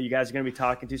coming out that you guys are going to be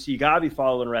talking to. So you got to be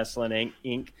following Wrestling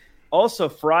Inc. Also,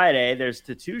 Friday, there's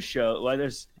the 2 show. Well,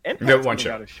 there's Impact one show.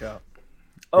 Got a show.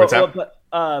 What's that? But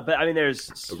I mean, there's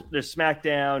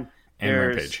SmackDown, and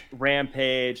there's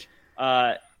Rampage.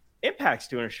 Impact's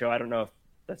doing a show. I don't know if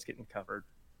that's getting covered.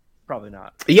 Probably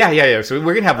not. Yeah. So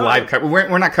we're gonna have live coverage.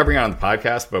 We're not covering it on the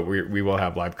podcast, but we will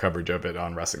have live coverage of it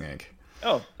on Wrestling Inc.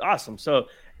 Oh, awesome! So.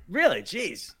 Really,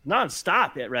 geez,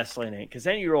 nonstop at Wrestling Inc. Because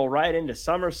then you roll right into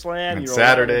SummerSlam. And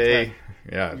Saturday,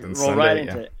 then Sunday,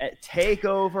 into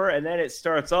TakeOver, and then it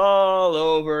starts all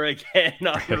over again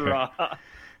on Raw.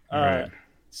 Right.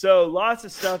 So lots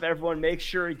of stuff. Everyone, make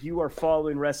sure you are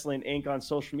following Wrestling Inc. on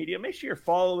social media. Make sure you're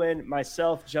following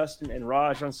myself, Justin, and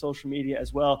Raj on social media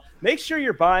as well. Make sure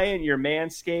you're buying your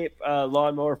Manscaped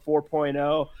Lawnmower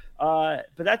 4.0.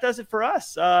 But that does it for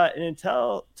us. And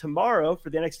until tomorrow for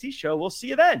the NXT show, we'll see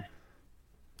you then.